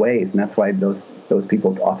of two ways. And that's why those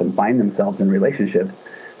people often find themselves in relationships,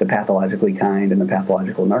 the pathologically kind and the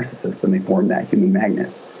pathological narcissist, and they form that human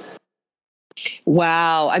magnet.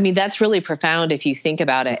 Wow. I mean, that's really profound if you think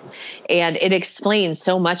about it. And it explains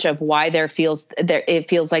so much of why it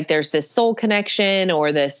feels like there's this soul connection,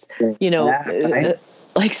 or this,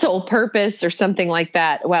 like soul purpose or something like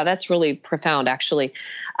that. Wow, that's really profound, actually.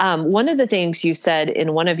 One of the things you said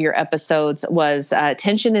in one of your episodes was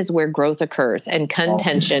tension is where growth occurs, and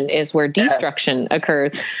contention is where destruction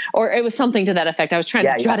occurs. Or it was something to that effect. I was trying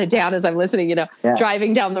to jot it down as I'm listening,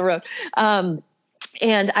 driving down the road.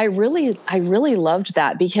 And I really loved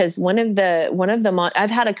that, because one of the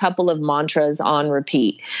I've had a couple of mantras on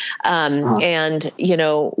repeat. And,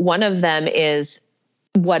 one of them is,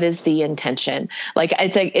 what is the intention? Like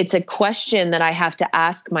it's a question that I have to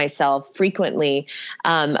ask myself frequently,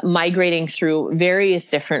 migrating through various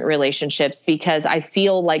different relationships, because I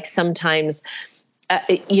feel like sometimes,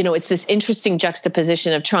 it's this interesting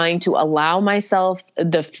juxtaposition of trying to allow myself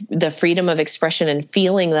the freedom of expression and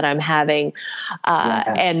feeling that I'm having,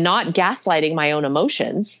 and not gaslighting my own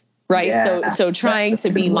emotions. Right. Yeah. So trying to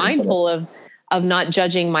be mindful of not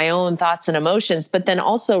judging my own thoughts and emotions, but then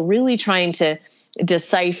also really trying to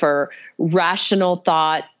decipher rational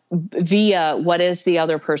thought via what is the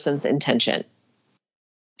other person's intention.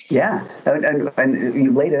 Yeah, and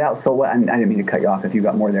you laid it out so well. And I didn't mean to cut you off if you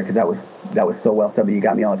got more there, because that was so well said. But you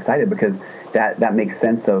got me all excited, because that makes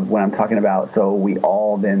sense of what I'm talking about. So we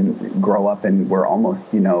all then grow up, and we're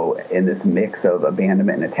almost in this mix of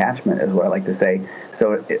abandonment and attachment, is what I like to say.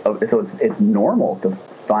 So it's normal to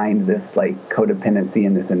find this like codependency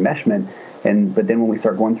and this enmeshment. But then when we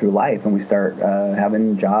start going through life and we start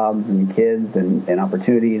having jobs and kids and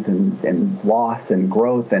opportunities and loss and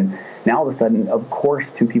growth, and now all of a sudden, of course,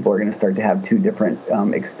 two people are going to start to have two different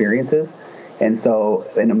experiences. And so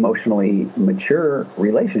an emotionally mature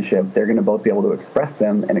relationship, they're going to both be able to express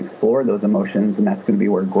them and explore those emotions, and that's going to be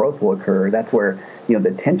where growth will occur. That's where,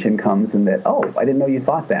 the tension comes, and that, oh, I didn't know you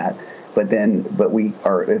thought that. But we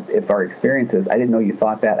are, if our experience is, I didn't know you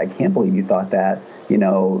thought that, I can't believe you thought that,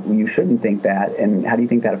 you shouldn't think that, and how do you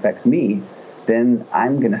think that affects me? Then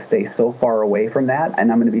I'm going to stay so far away from that,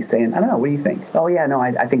 and I'm going to be saying, I don't know, what do you think? Oh, yeah, no,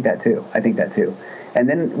 I think that too. I think that too. And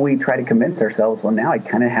then we try to convince ourselves, well, now I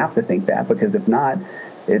kind of have to think that, because if not,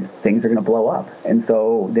 things are going to blow up. And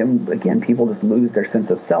so then, again, people just lose their sense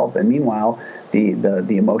of self. And meanwhile,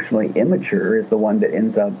 the emotionally immature is the one that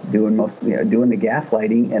ends up doing doing the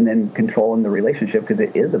gaslighting and then controlling the relationship, because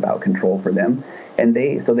it is about control for them. And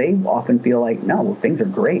they often feel like, no, well, things are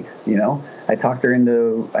great. I talked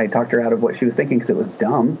her out of what she was thinking because it was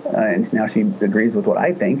dumb, and now she agrees with what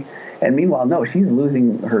I think. And meanwhile, no, she's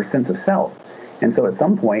losing her sense of self. And so at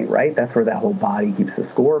some point, right, that's where that whole body keeps the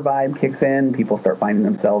score vibe kicks in. People start finding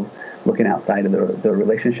themselves looking outside of the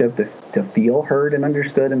relationship to feel heard and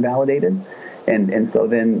understood and validated. And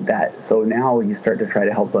so now you start to try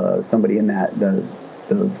to help somebody in that,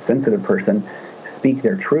 the sensitive person, speak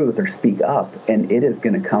their truth or speak up, and it is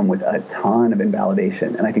going to come with a ton of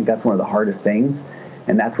invalidation. And I think that's one of the hardest things,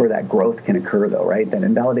 and that's where that growth can occur, though, right? That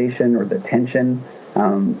invalidation or the tension.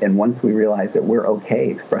 And once we realize that we're okay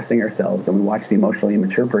expressing ourselves, and we watch the emotionally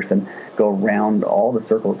immature person go around all the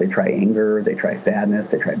circles, they try anger, they try sadness,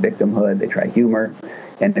 they try victimhood, they try humor.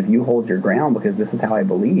 And if you hold your ground, because this is how I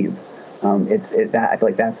believe, I feel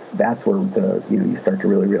like that's where you start to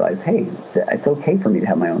really realize, hey, it's okay for me to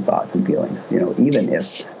have my own thoughts and feelings, even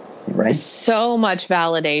if. Right. So much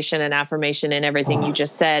validation and affirmation in everything you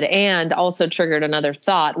just said, and also triggered another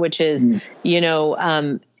thought, which is,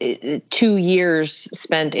 2 years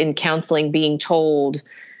spent in counseling being told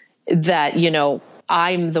that,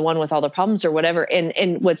 I'm the one with all the problems or whatever.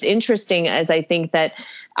 And what's interesting is I think that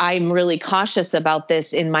I'm really cautious about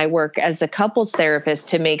this in my work as a couples therapist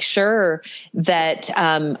to make sure that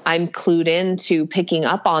I'm clued into picking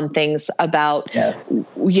up on things about,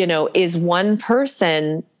 is one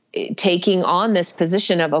person taking on this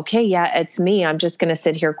position of, okay, yeah, it's me, I'm just going to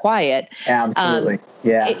sit here quiet. Absolutely.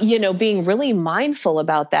 Being really mindful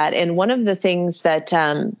about that. And one of the things that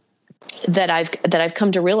I've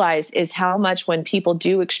come to realize is how much when people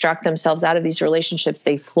do extract themselves out of these relationships,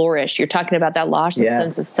 they flourish. You're talking about that loss of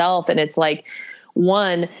sense of self. And it's like,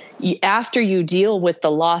 after you deal with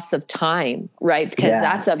the loss of time, right? Because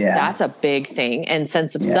that's a big thing, and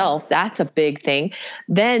sense of self, that's a big thing.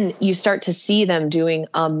 Then you start to see them doing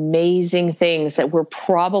amazing things that were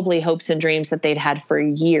probably hopes and dreams that they'd had for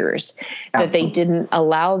years, that they didn't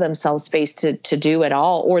allow themselves space to do at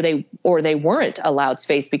all, or they weren't allowed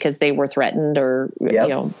space because they were threatened or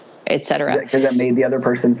et cetera. Because that made the other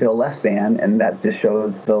person feel less than, and that just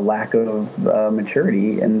shows the lack of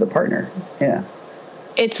maturity in the partner. Yeah.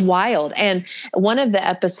 It's wild. And one of the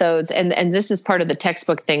episodes, and this is part of the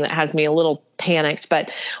textbook thing that has me a little panicked,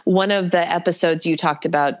 but one of the episodes you talked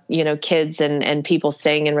about, kids and people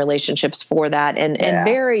staying in relationships for that and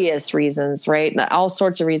various reasons, right? All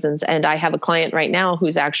sorts of reasons. And I have a client right now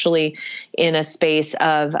who's actually in a space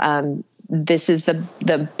of, this is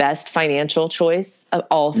the best financial choice of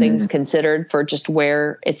all things considered for just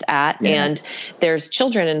where it's at. Yeah. And there's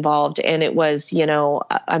children involved, and it was,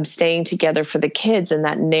 I'm staying together for the kids. And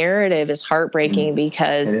that narrative is heartbreaking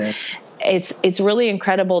because it's really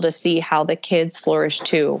incredible to see how the kids flourish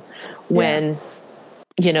too, when,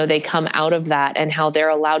 they come out of that, and how they're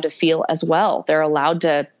allowed to feel as well. They're allowed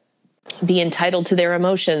to be entitled to their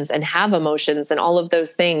emotions and have emotions and all of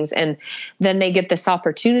those things. And then they get this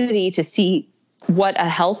opportunity to see what a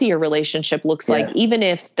healthier relationship looks like, even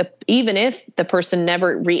if the person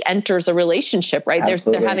never re-enters a relationship, right?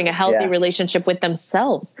 They're having a healthy relationship with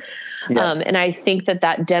themselves. Yes. And I think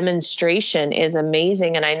that demonstration is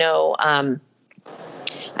amazing. And I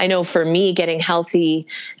know for me, getting healthy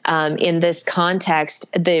in this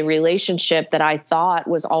context, the relationship that I thought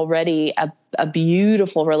was already a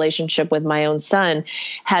beautiful relationship with my own son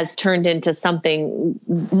has turned into something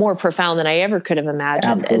more profound than I ever could have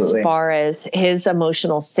imagined. Absolutely. As far as his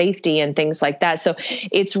emotional safety and things like that. So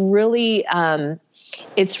it's really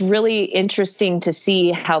interesting to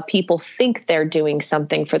see how people think they're doing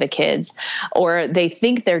something for the kids, or they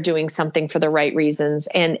think they're doing something for the right reasons.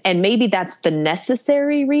 And maybe that's the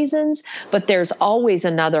necessary reasons, but there's always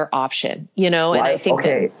another option, and I think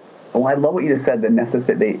Well, I love what you just said, the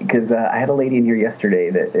necessity, because I had a lady in here yesterday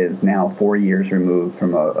that is now 4 years removed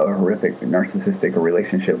from a horrific narcissistic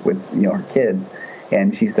relationship with her kids.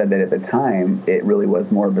 And she said that at the time, it really was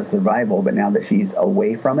more of a survival, but now that she's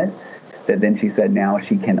away from it, that then she said now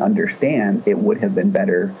she can understand it would have been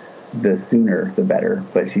better the sooner the better.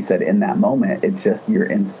 But she said in that moment, it's just you're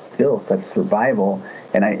in still such survival.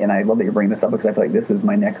 And I love that you're bringing this up, because I feel like this is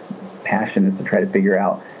my next passion, is to try to figure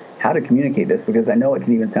out how to communicate this, because I know it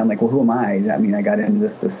can even sound like, well, who am I? I mean, I got into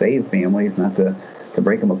this to save families, not to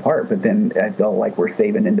break them apart. But then I feel like we're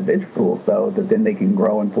saving individuals, though, that then they can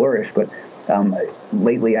grow and flourish. But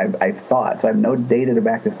lately I've thought, so I have no data to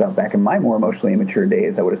back this up. Back in my more emotionally immature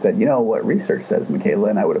days, I would have said, you know what research says, Michaela,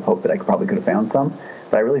 and I would have hoped that I probably could have found some.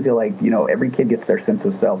 But I really feel like, every kid gets their sense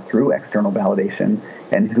of self through external validation.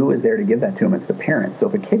 And who is there to give that to them? It's the parent. So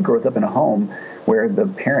if a kid grows up in a home where the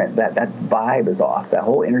parent, that vibe is off, that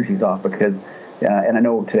whole energy is off, because, and I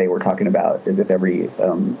know today we're talking about as if every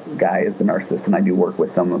guy is the narcissist, and I do work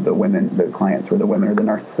with some of the women, the clients where the women are the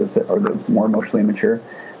narcissists or the more emotionally immature.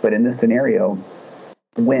 But in this scenario,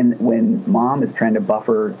 when mom is trying to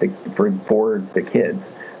buffer for the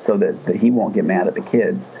kids so that he won't get mad at the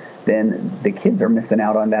kids, then the kids are missing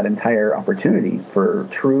out on that entire opportunity for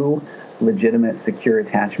true, legitimate, secure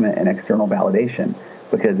attachment and external validation,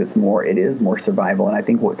 because it is more survival. And I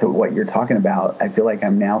think what you're talking about, I feel like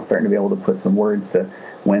I'm now starting to be able to put some words to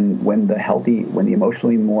when the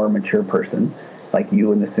emotionally more mature person, like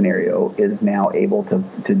you in this scenario, is now able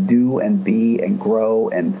to do and be and grow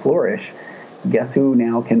and flourish. Guess who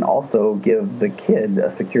now can also give the kid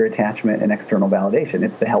a secure attachment and external validation?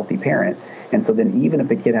 It's the healthy parent. And so then even if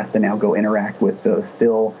the kid has to now go interact with the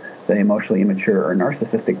emotionally immature or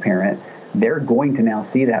narcissistic parent, they're going to now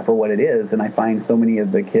see that for what it is. And I find so many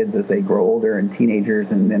of the kids, as they grow older and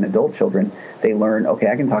teenagers and then adult children, they learn,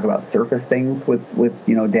 okay, I can talk about surface things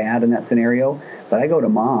with dad in that scenario, but I go to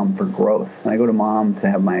mom for growth. And I go to mom to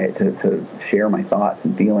have to share my thoughts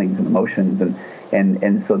and feelings and emotions.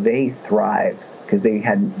 And so they thrive, because they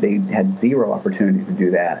had zero opportunity to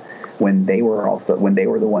do that when they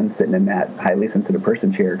were the ones sitting in that highly sensitive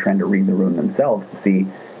person chair trying to read the room themselves to see,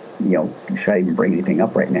 should I even bring anything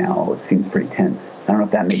up right now? It seems pretty tense. I don't know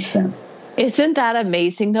if that makes sense. Isn't that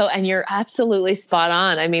amazing, though? And you're absolutely spot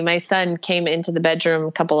on. I mean, my son came into the bedroom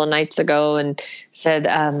a couple of nights ago and said,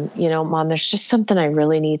 Mom, there's just something I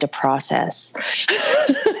really need to process.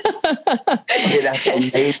 Okay, that's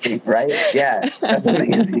amazing, right? Yeah, that's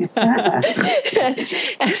amazing.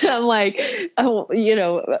 And I'm like,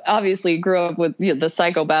 obviously grew up with the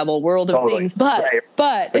psychobabble world of things, but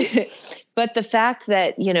the fact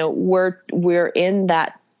that, we're in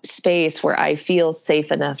that space where I feel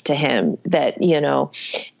safe enough to him that,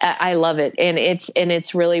 I love it. And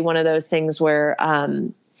it's really one of those things where,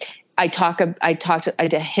 I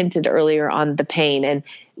hinted earlier on the pain, and,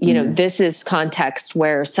 this is context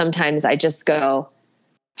where sometimes I just go,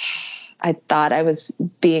 I thought I was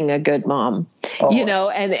being a good mom,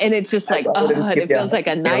 and it's just like, and it feels like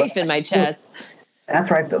a knife in my chest. That's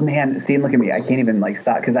right. Man, see, look at me. I can't even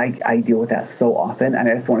stop, because I deal with that so often. And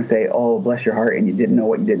I just want to say, oh, bless your heart. And you didn't know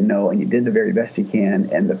what you didn't know. And you did the very best you can.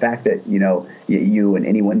 And the fact that, you and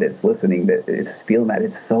anyone that's listening that is feeling that,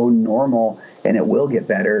 it's so normal, and it will get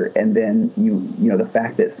better. And then the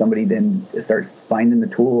fact that somebody then starts finding the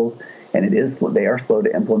tools, and they are slow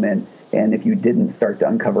to implement. And if you didn't start to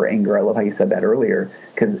uncover anger, I love how you said that earlier,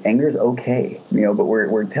 because anger is okay, but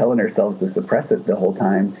we're telling ourselves to suppress it the whole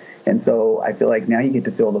time. And so I feel like now you get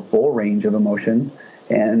to feel the full range of emotions,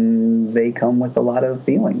 and they come with a lot of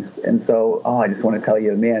feelings. And so, I just want to tell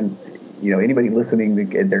you, man, anybody listening,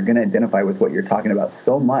 they're going to identify with what you're talking about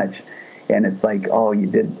so much. And it's like, you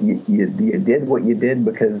did what you did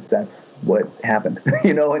because that's what happened,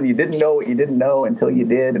 and you didn't know what you didn't know until you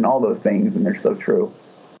did, and all those things. And they're so true.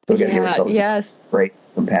 So yes. Great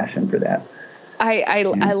compassion for that.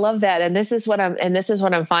 I love that. And this is what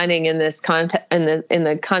I'm finding in this in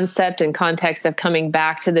the concept and context of coming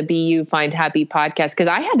back to the Be You Find Happy podcast. Cause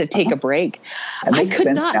I had to take a break. I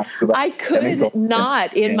could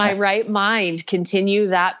not in my right mind continue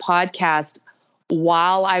that podcast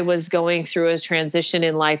while I was going through a transition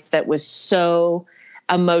in life that was so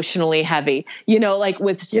emotionally heavy,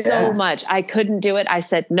 with so much. I couldn't do it. I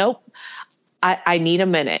said, nope, I need a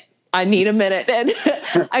minute. And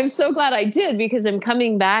I'm so glad I did, because I'm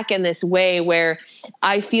coming back in this way where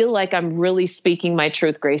I feel like I'm really speaking my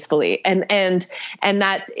truth gracefully, and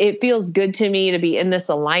that it feels good to me to be in this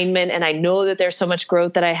alignment. And I know that there's so much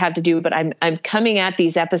growth that I have to do, but I'm coming at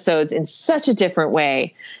these episodes in such a different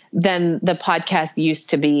way than the podcast used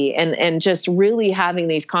to be. And just really having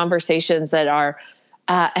these conversations that are,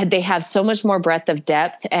 they have so much more breadth of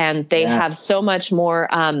depth, and they have so much more,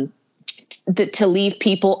 to leave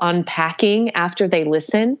people unpacking after they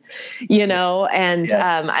listen, and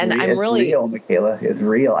I'm really real, Michaela. It's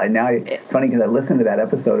real. It's funny because I listened to that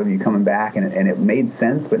episode of you coming back, and it made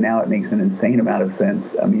sense, but now it makes an insane amount of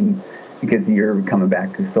sense. I mean, because you're coming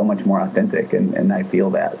back to so much more authentic, and I feel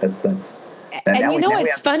that. That's and you know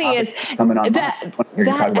what's funny is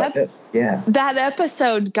that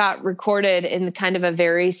episode got recorded in kind of a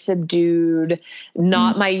very subdued,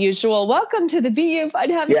 not my usual welcome to the BU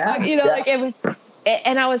Find Happy, like it was.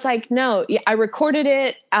 And I was like, no, I recorded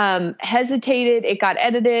it, hesitated. It got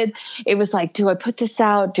edited. It was like, do I put this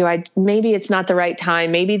out? Maybe it's not the right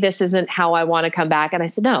time. Maybe this isn't how I want to come back. And I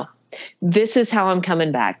said, no, this is how I'm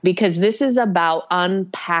coming back, because this is about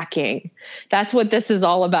unpacking. That's what this is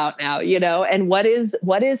all about now, and what is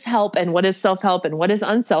help, and what is self-help, and what is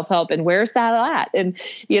unself-help, and where's that at? And,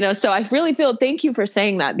 so I really feel, thank you for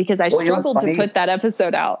saying that, because I struggled to put that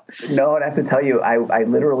episode out. No, and I have to tell you, I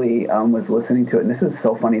literally was listening to it, and this is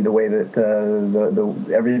so funny the way that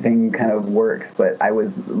the everything kind of works, but I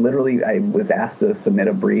was asked to submit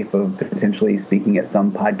a brief of potentially speaking at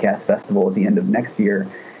some podcast festival at the end of next year.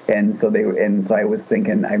 And so I was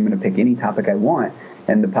thinking, I'm going to pick any topic I want.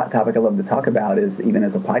 And the topic I love to talk about is, even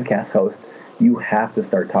as a podcast host, you have to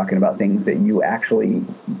start talking about things that you actually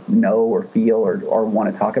know or feel or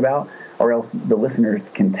want to talk about, or else the listeners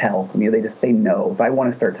can tell. I mean, they know. If I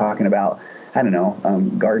want to start talking about, I don't know,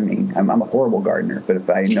 gardening, I'm a horrible gardener, but if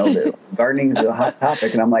I know that gardening is a hot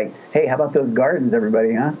topic, and I'm like, hey, how about those gardens,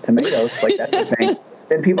 everybody, huh? Tomatoes, like that's the thing.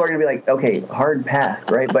 Then people are going to be like, okay, hard pass,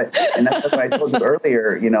 right? And that's what I told you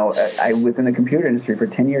earlier. I was in the computer industry for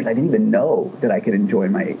 10 years. I didn't even know that I could enjoy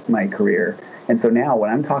my career. And so now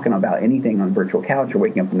when I'm talking about anything on Virtual Couch or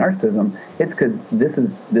Waking Up to Narcissism, it's because this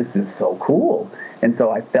is so cool. And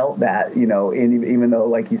so I felt that, even though,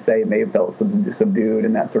 like you say, it may have felt subdued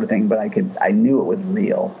and that sort of thing, but I knew it was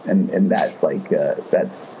real, and that's like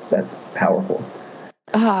that's powerful.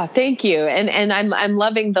 Thank you. And I'm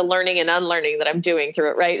loving the learning and unlearning that I'm doing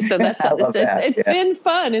through it. Right. So it's been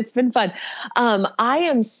fun. It's been fun. I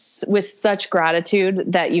am with such gratitude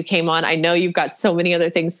that you came on. I know you've got so many other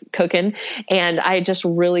things cooking, and I just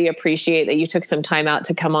really appreciate that you took some time out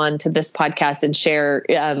to come on to this podcast and share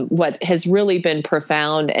what has really been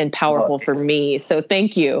profound and powerful for me. So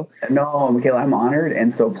thank you. No, Michaela, I'm honored.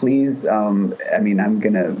 And so please, I'm going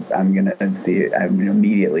to see it.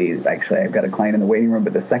 Immediately, actually, I've got a client in the waiting room.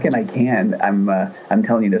 But the second I can, I'm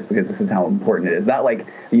telling you this because this is how important it is. Not like,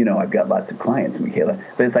 I've got lots of clients, Michaela,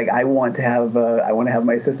 but it's like I want to have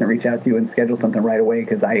my assistant reach out to you and schedule something right away,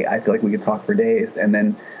 because I feel like we could talk for days. And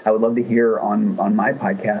then I would love to hear on my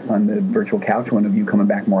podcast, on the Virtual Couch one, of you coming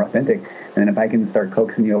back more authentic. And then if I can start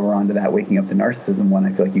coaxing you over onto that Waking Up to Narcissism one,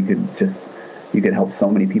 I feel like you could help so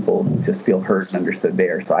many people just feel heard and understood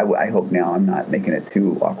there. So I hope now I'm not making it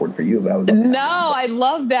too awkward for you, but I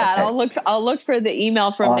love that. Okay. I'll look for the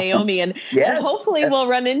email from Naomi, and hopefully we'll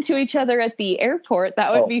run into each other at the airport.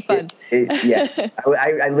 That would be fun.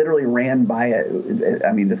 I literally ran by it.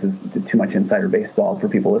 I mean, this is too much insider baseball for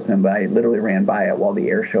people listening, but I literally ran by it while the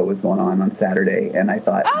air show was going on Saturday, and I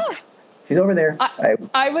thought, she's over there.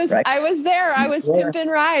 I was there. I was pimping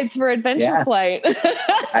rides for Adventure Flight.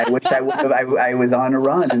 I wish I would have. I was on a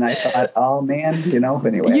run, and I thought, oh man, But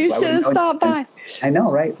anyway, you should have stopped by. I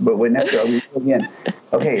know, right? But when next year we go again.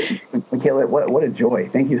 Okay, Michaela, what a joy!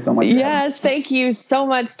 Thank you so much. Yes, thank you so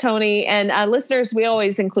much, Tony. And listeners, we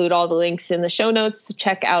always include all the links in the show notes.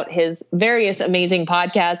 Check out his various amazing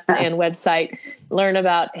podcasts and website. Learn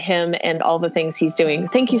about him and all the things he's doing.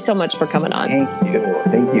 Thank you so much for coming on.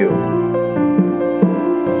 Thank you.